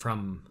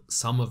from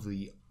some of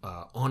the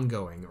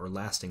ongoing or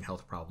lasting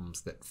health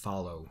problems that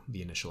follow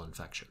the initial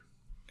infection.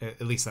 At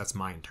least that's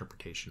my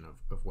interpretation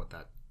of what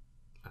that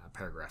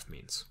paragraph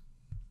means.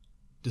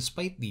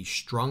 Despite the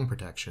strong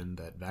protection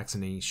that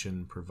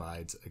vaccination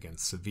provides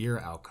against severe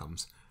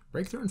outcomes,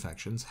 breakthrough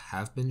infections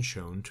have been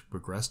shown to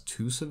progress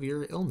to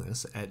severe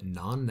illness at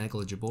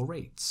non-negligible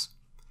rates.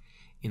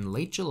 In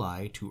late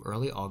July to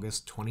early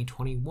August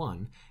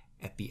 2021,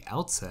 at the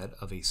outset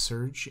of a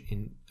surge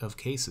of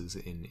cases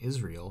in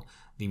Israel,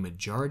 the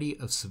majority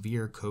of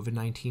severe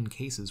COVID-19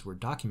 cases were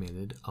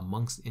documented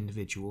amongst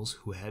individuals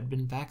who had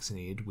been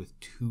vaccinated with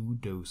 2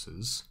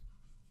 doses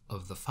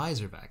of the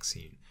Pfizer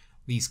vaccine.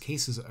 These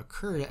cases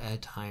occurred at a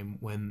time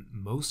when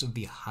most of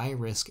the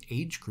high-risk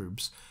age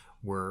groups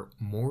were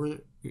more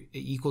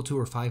equal to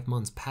or 5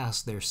 months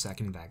past their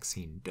second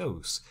vaccine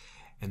dose,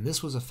 and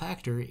this was a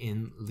factor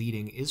in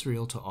leading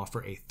Israel to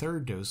offer a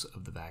 3rd dose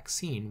of the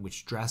vaccine,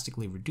 which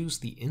drastically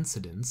reduced the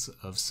incidence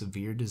of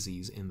severe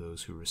disease in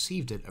those who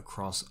received it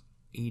across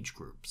age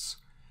groups.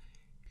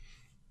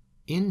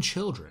 In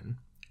children,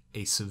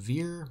 a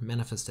severe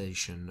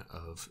manifestation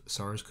of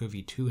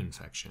SARS-CoV-2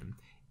 infection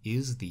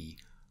is the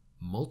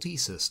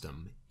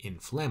multisystem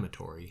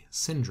inflammatory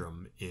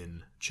syndrome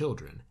in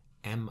children,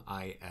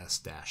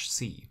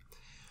 MIS-C,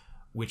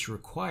 which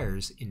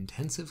requires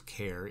intensive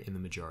care in the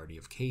majority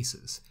of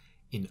cases.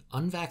 In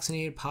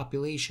unvaccinated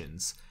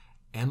populations,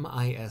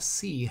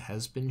 MIS-C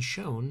has been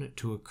shown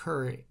to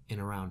occur in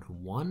around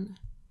 1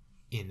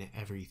 in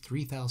every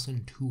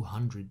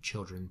 3,200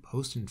 children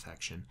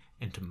post-infection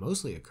and to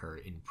mostly occur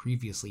in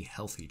previously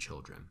healthy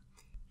children.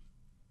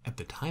 At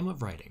the time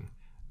of writing,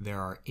 there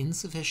are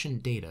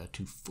insufficient data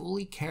to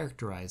fully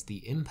characterize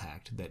the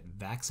impact that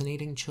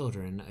vaccinating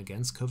children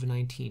against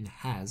COVID-19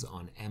 has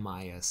on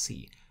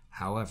MIS-C.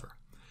 However,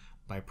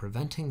 by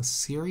preventing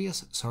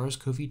serious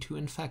SARS-CoV-2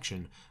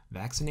 infection,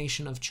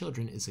 vaccination of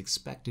children is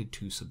expected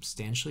to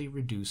substantially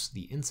reduce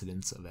the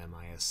incidence of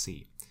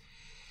MIS-C.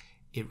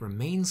 It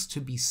remains to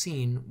be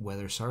seen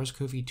whether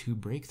SARS-CoV-2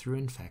 breakthrough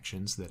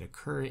infections that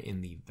occur in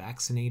the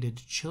vaccinated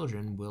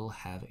children will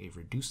have a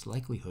reduced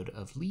likelihood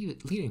of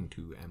leading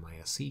to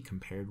MIS-C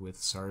compared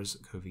with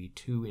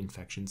SARS-CoV-2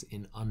 infections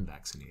in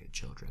unvaccinated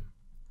children.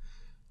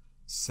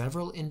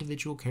 Several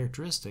individual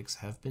characteristics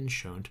have been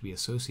shown to be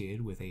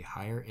associated with a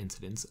higher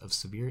incidence of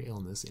severe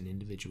illness in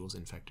individuals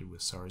infected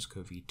with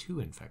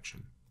SARS-CoV-2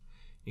 infection,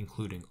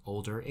 including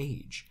older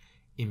age,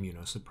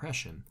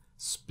 immunosuppression,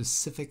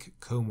 specific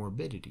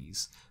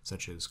comorbidities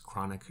such as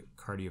chronic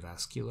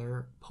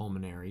cardiovascular,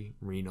 pulmonary,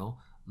 renal,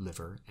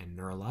 liver, and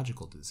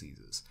neurological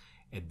diseases,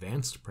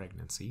 advanced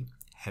pregnancy,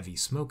 heavy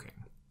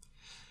smoking.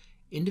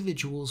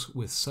 Individuals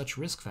with such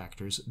risk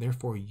factors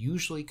therefore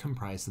usually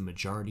comprise the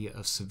majority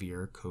of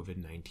severe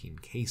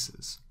COVID-19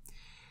 cases.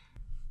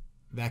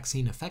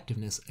 Vaccine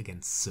effectiveness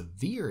against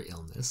severe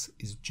illness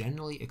is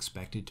generally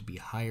expected to be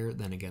higher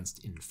than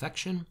against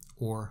infection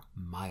or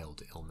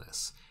mild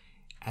illness,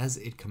 as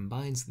it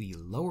combines the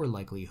lower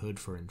likelihood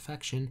for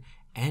infection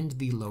and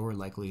the lower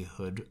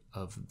likelihood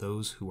of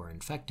those who are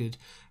infected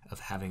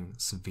of having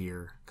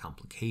severe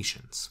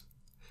complications.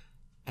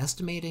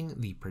 Estimating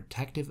the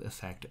protective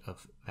effect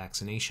of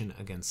vaccination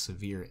against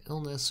severe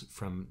illness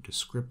from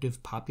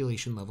descriptive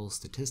population-level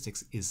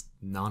statistics is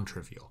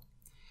non-trivial.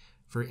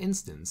 For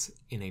instance,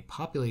 in a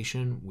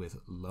population with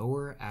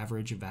lower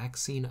average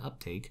vaccine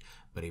uptake,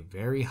 but a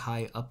very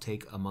high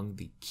uptake among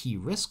the key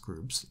risk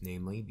groups,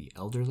 namely the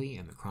elderly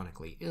and the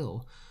chronically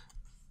ill,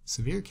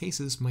 severe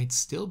cases might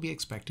still be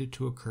expected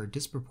to occur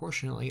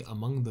disproportionately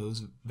among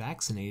those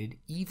vaccinated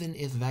even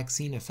if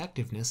vaccine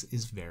effectiveness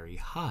is very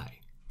high.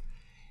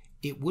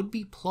 It would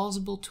be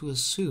plausible to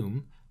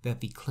assume that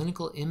the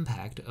clinical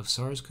impact of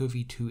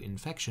SARS-CoV-2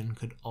 infection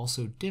could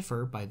also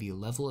differ by the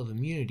level of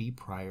immunity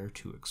prior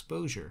to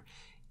exposure,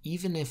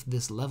 even if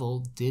this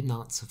level did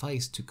not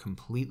suffice to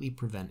completely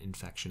prevent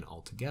infection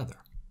altogether.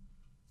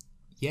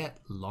 Yet,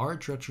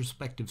 large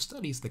retrospective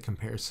studies that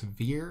compare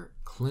severe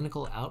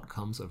clinical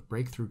outcomes of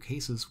breakthrough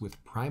cases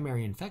with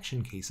primary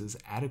infection cases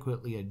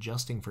adequately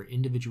adjusting for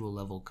individual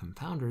level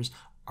confounders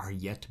are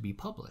yet to be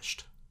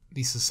published.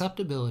 The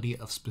susceptibility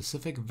of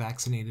specific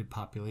vaccinated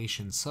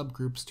population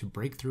subgroups to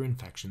breakthrough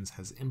infections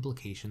has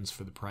implications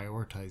for the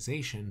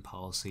prioritization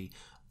policy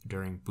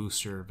during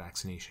booster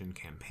vaccination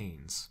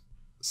campaigns.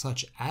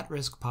 Such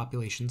at-risk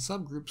population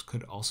subgroups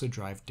could also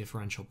drive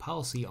differential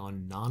policy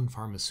on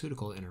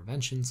non-pharmaceutical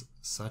interventions,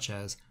 such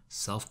as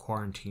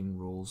self-quarantine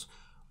rules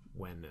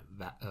when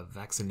a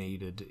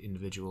vaccinated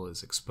individual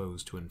is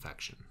exposed to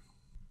infection.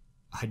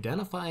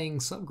 Identifying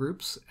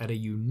subgroups at a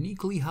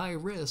uniquely high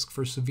risk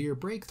for severe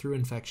breakthrough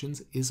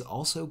infections is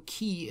also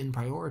key in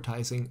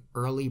prioritizing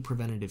early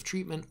preventative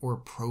treatment or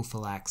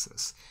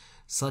prophylaxis,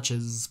 such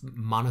as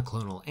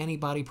monoclonal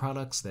antibody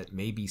products that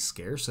may be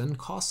scarce and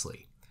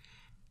costly.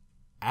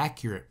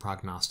 Accurate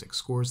prognostic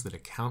scores that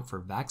account for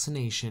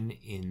vaccination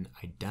in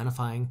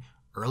identifying,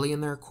 early in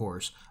their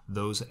course,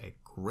 those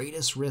at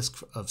greatest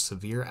risk of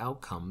severe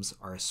outcomes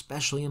are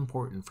especially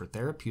important for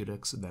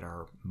therapeutics that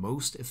are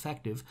most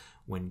effective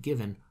when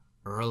given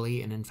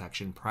early in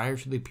infection prior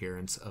to the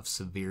appearance of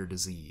severe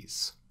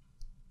disease.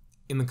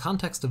 In the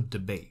context of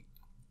debate,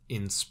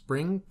 in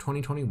spring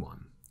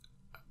 2021,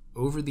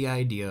 over the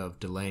idea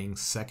of delaying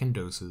second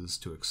doses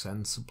to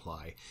extend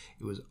supply,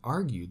 it was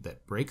argued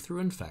that breakthrough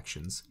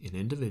infections in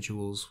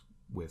individuals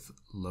with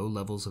low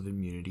levels of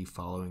immunity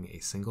following a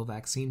single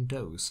vaccine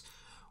dose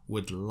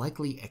would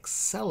likely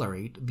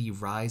accelerate the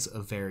rise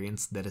of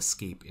variants that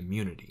escape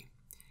immunity.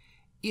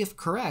 If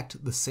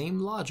correct, the same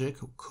logic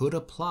could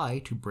apply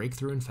to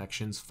breakthrough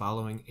infections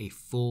following a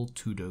full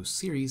two-dose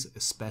series,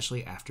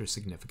 especially after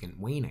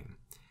significant waning.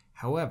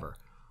 However,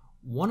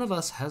 one of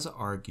us has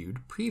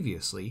argued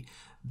previously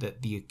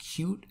that the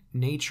acute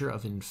nature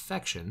of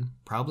infection,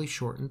 probably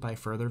shortened by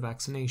further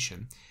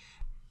vaccination,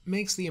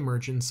 makes the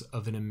emergence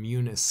of an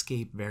immune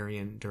escape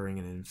variant during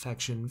an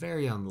infection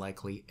very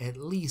unlikely, at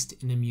least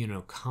in an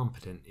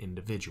immunocompetent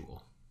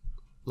individual.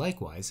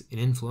 Likewise, in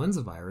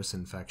influenza virus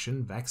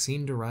infection,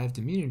 vaccine-derived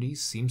immunity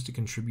seems to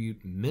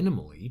contribute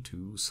minimally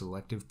to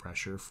selective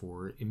pressure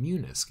for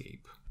immune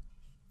escape.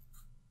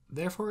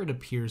 Therefore, it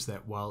appears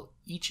that while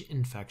each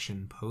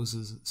infection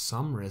poses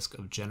some risk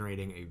of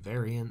generating a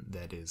variant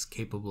that is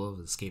capable of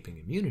escaping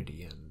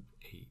immunity, and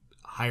a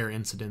higher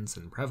incidence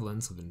and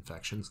prevalence of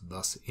infections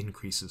thus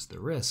increases the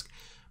risk,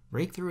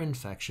 breakthrough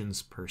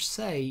infections per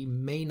se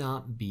may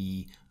not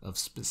be of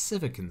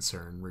specific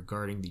concern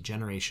regarding the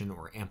generation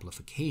or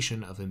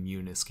amplification of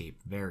immune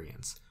escape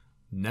variants.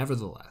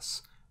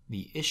 Nevertheless,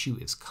 the issue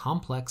is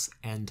complex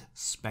and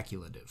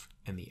speculative,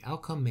 and the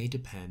outcome may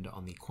depend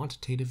on the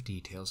quantitative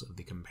details of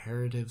the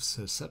comparative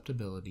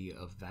susceptibility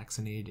of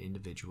vaccinated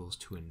individuals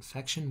to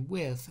infection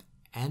with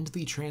and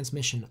the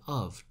transmission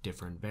of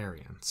different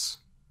variants.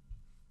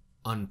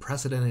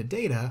 Unprecedented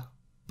data,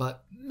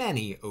 but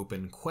many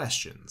open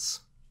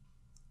questions.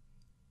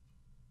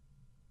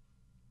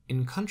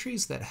 In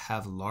countries that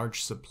have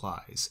large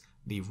supplies,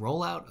 the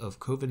rollout of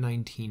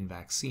COVID-19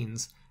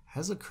 vaccines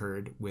has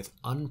occurred with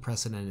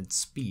unprecedented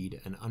speed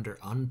and under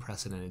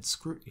unprecedented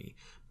scrutiny,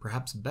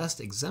 perhaps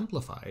best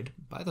exemplified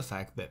by the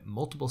fact that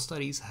multiple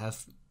studies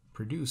have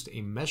produced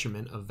a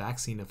measurement of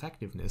vaccine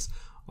effectiveness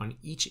on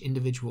each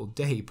individual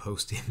day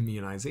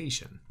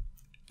post-immunization.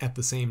 At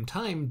the same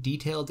time,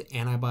 detailed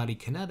antibody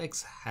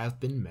kinetics have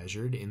been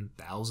measured in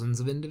thousands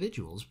of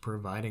individuals,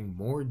 providing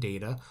more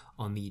data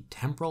on the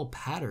temporal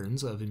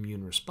patterns of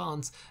immune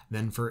response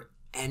than for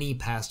any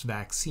past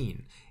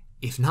vaccine,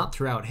 if not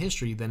throughout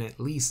history, then at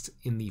least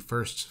in the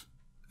first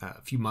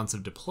few months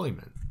of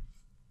deployment.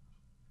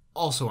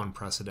 Also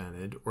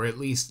unprecedented, or at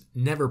least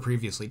never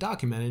previously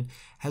documented,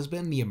 has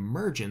been the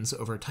emergence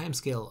over a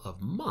timescale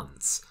of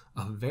months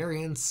of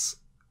variants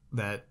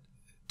that,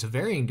 to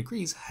varying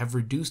degrees, have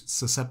reduced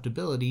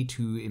susceptibility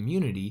to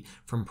immunity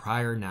from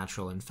prior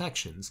natural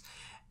infections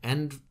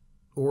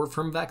or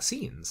from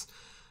vaccines.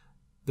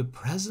 The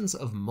presence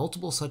of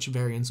multiple such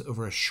variants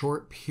over a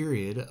short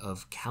period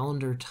of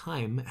calendar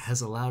time has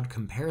allowed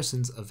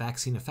comparisons of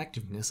vaccine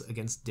effectiveness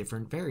against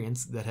different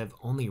variants that have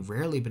only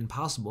rarely been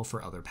possible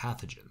for other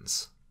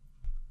pathogens.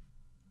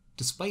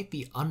 Despite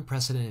the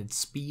unprecedented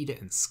speed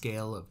and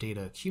scale of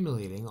data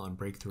accumulating on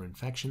breakthrough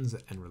infections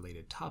and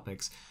related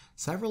topics,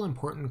 several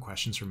important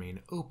questions remain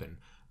open.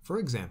 For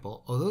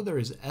example, although there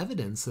is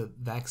evidence that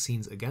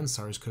vaccines against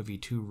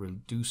SARS-CoV-2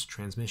 reduce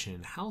transmission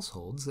in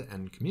households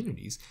and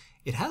communities,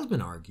 it has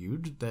been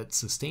argued that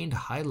sustained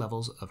high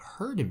levels of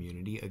herd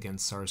immunity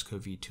against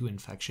SARS-CoV-2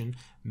 infection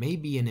may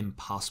be an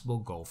impossible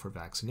goal for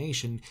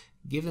vaccination,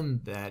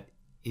 given that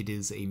it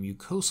is a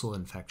mucosal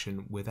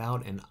infection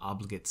without an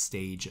obligate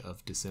stage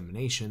of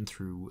dissemination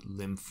through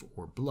lymph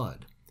or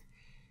blood.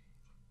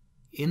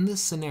 In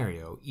this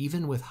scenario,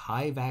 even with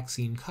high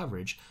vaccine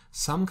coverage,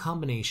 some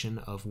combination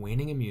of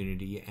waning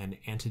immunity and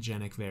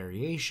antigenic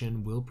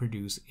variation will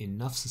produce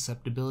enough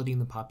susceptibility in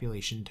the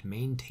population to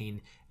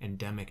maintain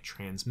endemic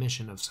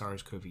transmission of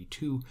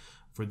SARS-CoV-2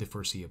 for the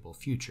foreseeable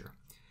future.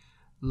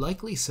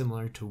 likely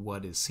similar to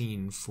what is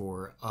seen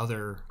for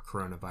other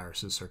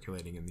coronaviruses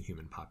circulating in the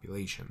human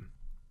population.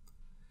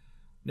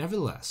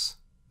 Nevertheless,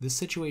 this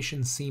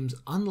situation seems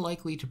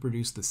unlikely to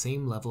produce the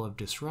same level of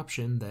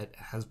disruption that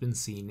has been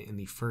seen in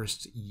the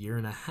first year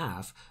and a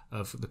half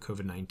of the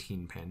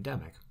COVID-19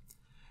 pandemic.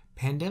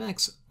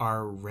 Pandemics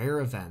are rare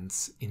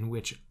events in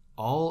which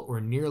all or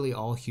nearly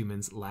all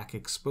humans lack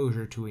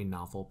exposure to a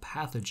novel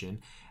pathogen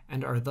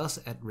and are thus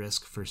at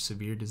risk for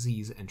severe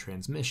disease and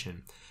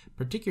transmission,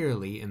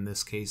 particularly in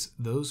this case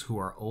those who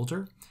are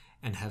older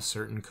and have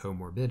certain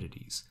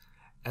comorbidities.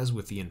 As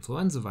with the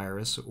influenza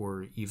virus,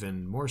 or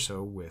even more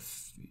so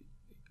with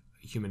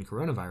human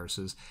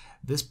coronaviruses,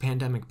 this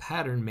pandemic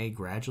pattern may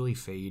gradually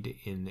fade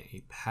in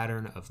a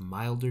pattern of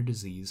milder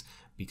disease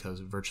because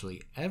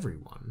virtually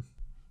everyone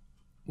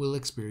will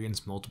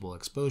experience multiple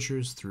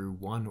exposures through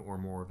one or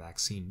more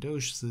vaccine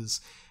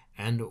doses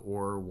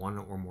and/or one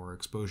or more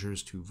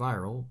exposures to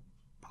viral,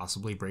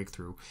 possibly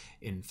breakthrough,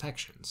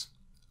 infections.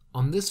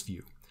 On this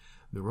view,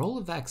 the role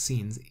of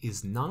vaccines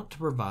is not to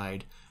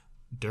provide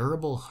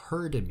durable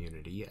herd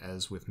immunity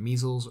as with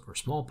measles or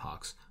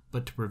smallpox,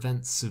 but to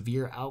prevent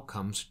severe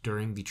outcomes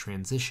during the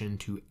transition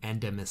to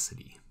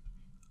endemicity.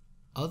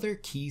 Other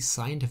key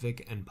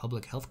scientific and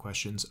public health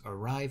questions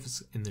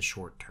arise in the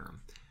short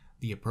term.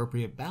 The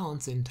appropriate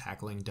balance in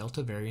tackling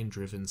Delta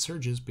variant-driven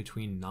surges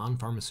between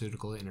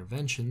non-pharmaceutical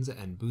interventions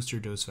and booster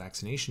dose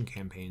vaccination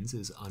campaigns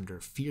is under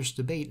fierce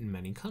debate in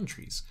many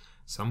countries.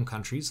 Some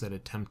countries that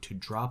attempt to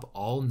drop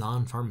all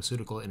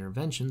non-pharmaceutical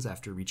interventions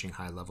after reaching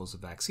high levels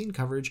of vaccine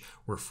coverage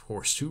were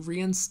forced to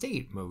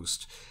reinstate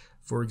most.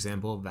 For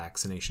example,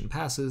 vaccination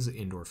passes,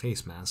 indoor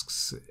face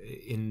masks,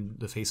 in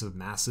the face of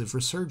massive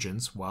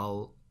resurgence,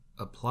 while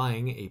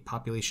applying a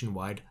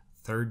population-wide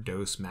third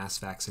dose mass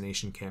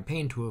vaccination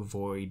campaign to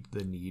avoid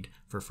the need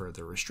for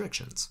further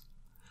restrictions.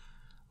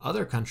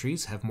 Other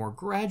countries have more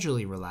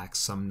gradually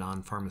relaxed some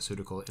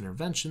non-pharmaceutical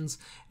interventions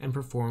and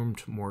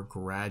performed more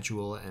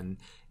gradual and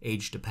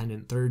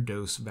age-dependent third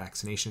dose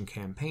vaccination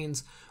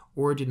campaigns,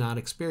 or did not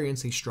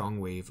experience a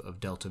strong wave of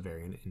Delta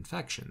variant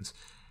infections.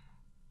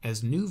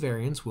 As new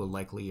variants will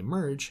likely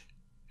emerge,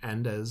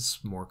 and as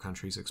more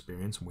countries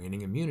experience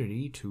waning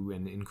immunity to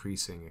an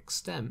increasing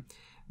extent,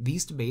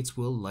 these debates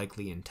will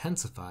likely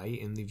intensify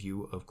in the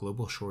view of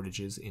global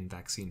shortages in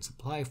vaccine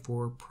supply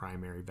for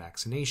primary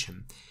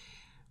vaccination,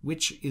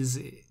 which is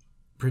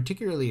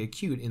particularly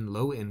acute in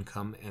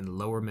low-income and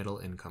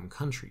lower-middle-income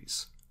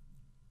countries.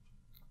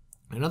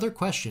 Another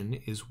question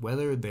is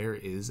whether there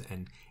is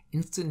an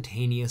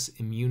instantaneous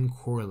immune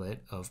correlate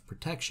of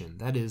protection,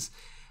 that is,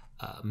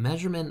 a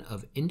measurement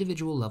of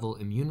individual-level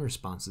immune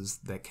responses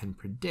that can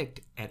predict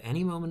at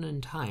any moment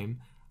in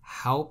time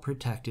how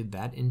protected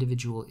that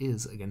individual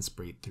is against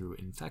breakthrough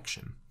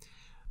infection.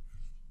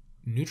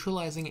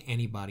 Neutralizing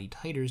antibody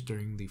titers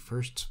during the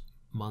first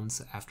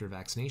months after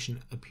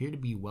vaccination appear to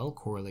be well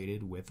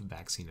correlated with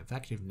vaccine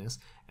effectiveness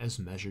as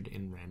measured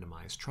in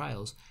randomized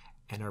trials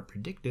and are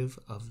predictive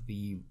of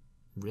the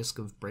risk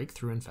of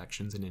breakthrough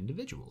infections in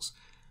individuals.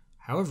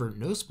 However,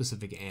 no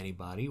specific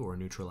antibody or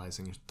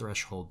neutralizing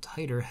threshold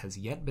titer has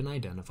yet been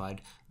identified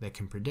that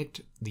can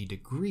predict the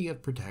degree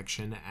of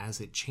protection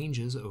as it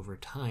changes over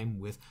time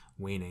with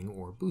waning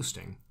or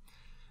boosting.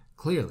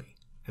 Clearly,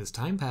 as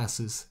time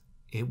passes,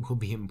 it will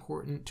be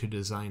important to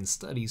design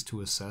studies to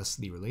assess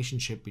the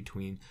relationship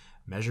between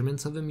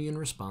measurements of immune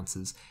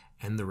responses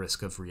and the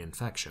risk of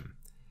reinfection.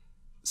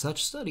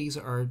 Such studies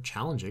are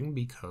challenging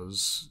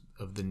because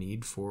of the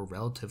need for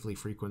relatively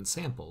frequent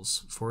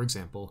samples, for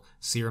example,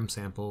 serum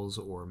samples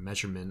or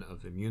measurement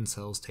of immune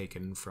cells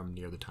taken from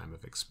near the time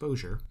of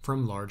exposure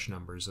from large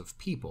numbers of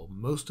people,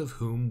 most of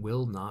whom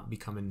will not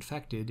become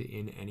infected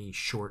in any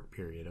short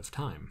period of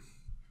time.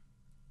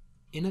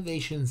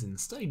 Innovations in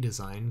study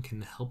design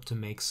can help to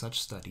make such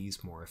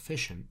studies more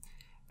efficient,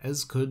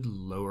 as could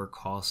lower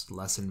cost,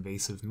 less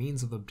invasive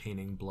means of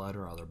obtaining blood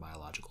or other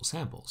biological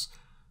samples.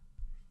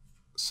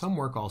 Some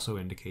work also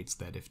indicates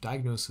that if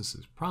diagnosis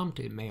is prompt,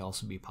 it may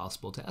also be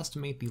possible to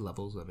estimate the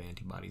levels of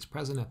antibodies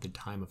present at the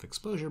time of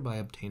exposure by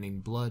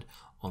obtaining blood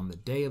on the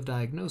day of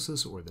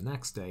diagnosis or the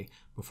next day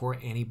before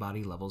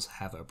antibody levels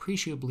have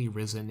appreciably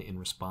risen in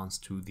response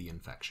to the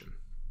infection.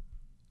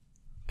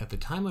 At the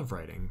time of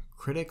writing,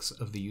 critics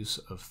of the use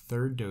of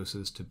third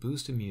doses to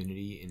boost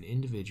immunity in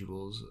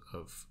individuals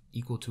of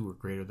equal to or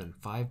greater than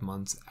 5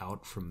 months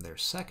out from their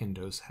second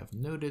dose have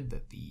noted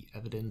that the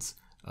evidence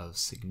of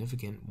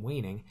significant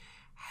waning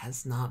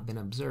has not been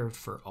observed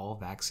for all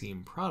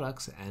vaccine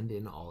products and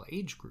in all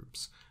age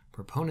groups.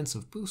 Proponents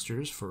of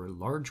boosters for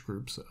large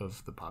groups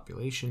of the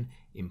population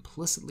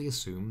implicitly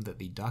assume that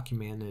the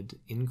documented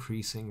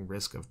increasing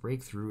risk of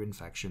breakthrough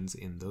infections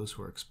in those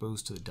who are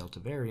exposed to the Delta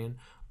variant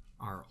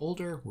are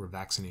older, were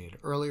vaccinated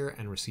earlier,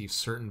 and received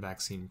certain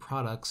vaccine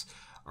products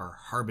are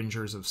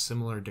harbingers of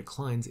similar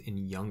declines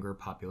in younger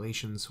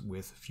populations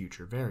with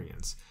future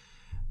variants.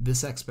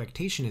 This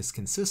expectation is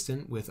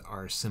consistent with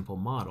our simple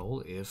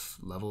model if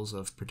levels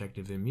of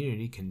protective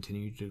immunity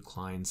continue to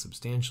decline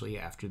substantially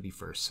after the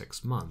first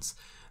 6 months.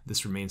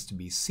 This remains to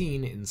be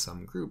seen in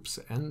some groups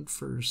and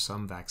for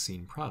some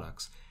vaccine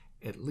products.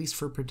 at least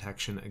for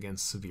protection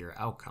against severe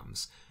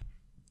outcomes.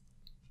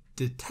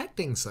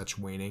 Detecting such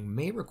waning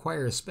may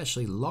require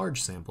especially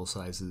large sample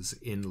sizes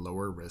in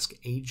lower risk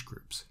age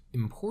groups.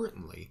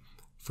 Importantly,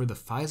 for the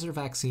Pfizer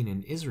vaccine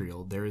in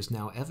Israel, there is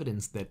now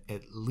evidence that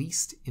at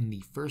least in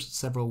the first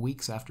several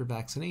weeks after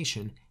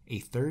vaccination, a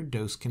third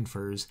dose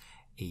confers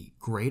a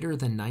greater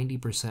than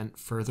 90%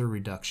 further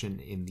reduction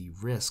in the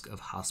risk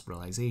of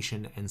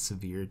hospitalization and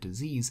severe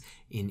disease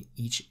in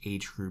each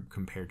age group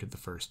compared to the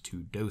first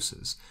 2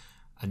 doses.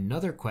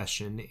 Another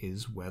question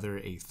is whether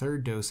a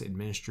third dose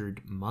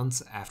administered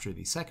months after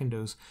the second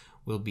dose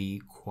will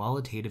be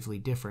qualitatively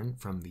different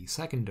from the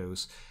second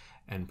dose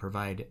and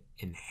provide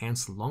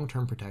enhanced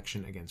long-term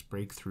protection against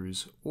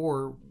breakthroughs,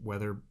 or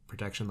whether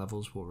protection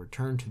levels will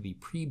return to the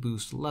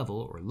pre-boost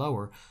level or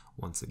lower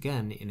once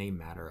again in a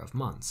matter of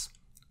months.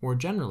 More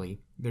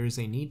generally, there is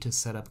a need to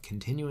set up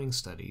continuing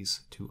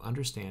studies to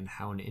understand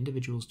how an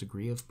individual's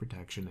degree of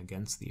protection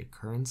against the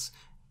occurrence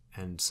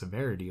and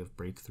severity of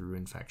breakthrough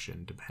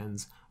infection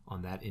depends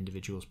on that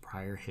individual's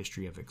prior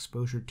history of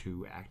exposure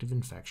to active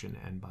infection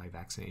and by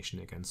vaccination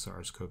against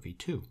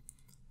SARS-CoV-2.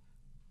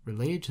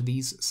 Related to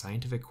these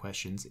scientific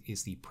questions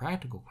is the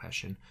practical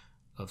question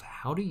of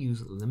how to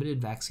use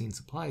limited vaccine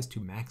supplies to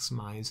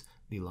maximize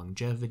the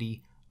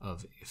longevity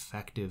of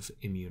effective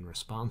immune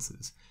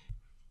responses.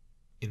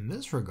 In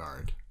this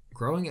regard,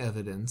 growing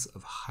evidence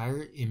of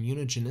higher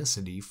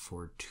immunogenicity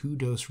for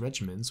 2-dose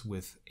regimens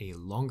with a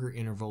longer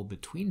interval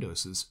between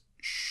doses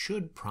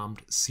should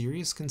prompt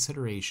serious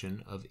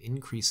consideration of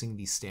increasing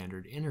the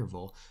standard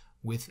interval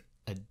with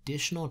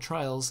additional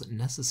trials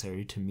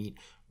necessary to meet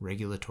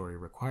regulatory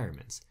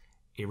requirements.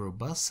 A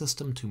robust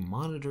system to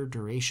monitor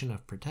duration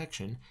of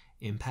protection,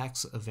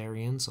 impacts of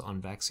variants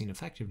on vaccine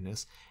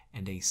effectiveness,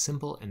 and a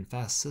simple and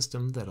fast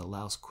system that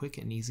allows quick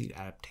and easy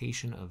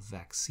adaptation of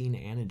vaccine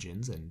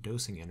antigens and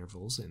dosing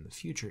intervals in the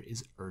future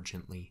is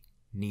urgently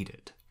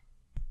needed.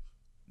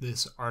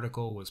 This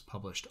article was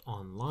published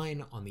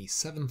online on the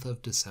 7th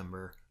of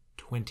December,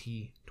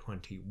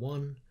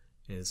 2021,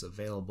 and is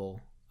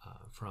available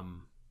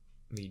from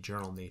the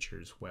journal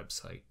Nature's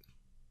website.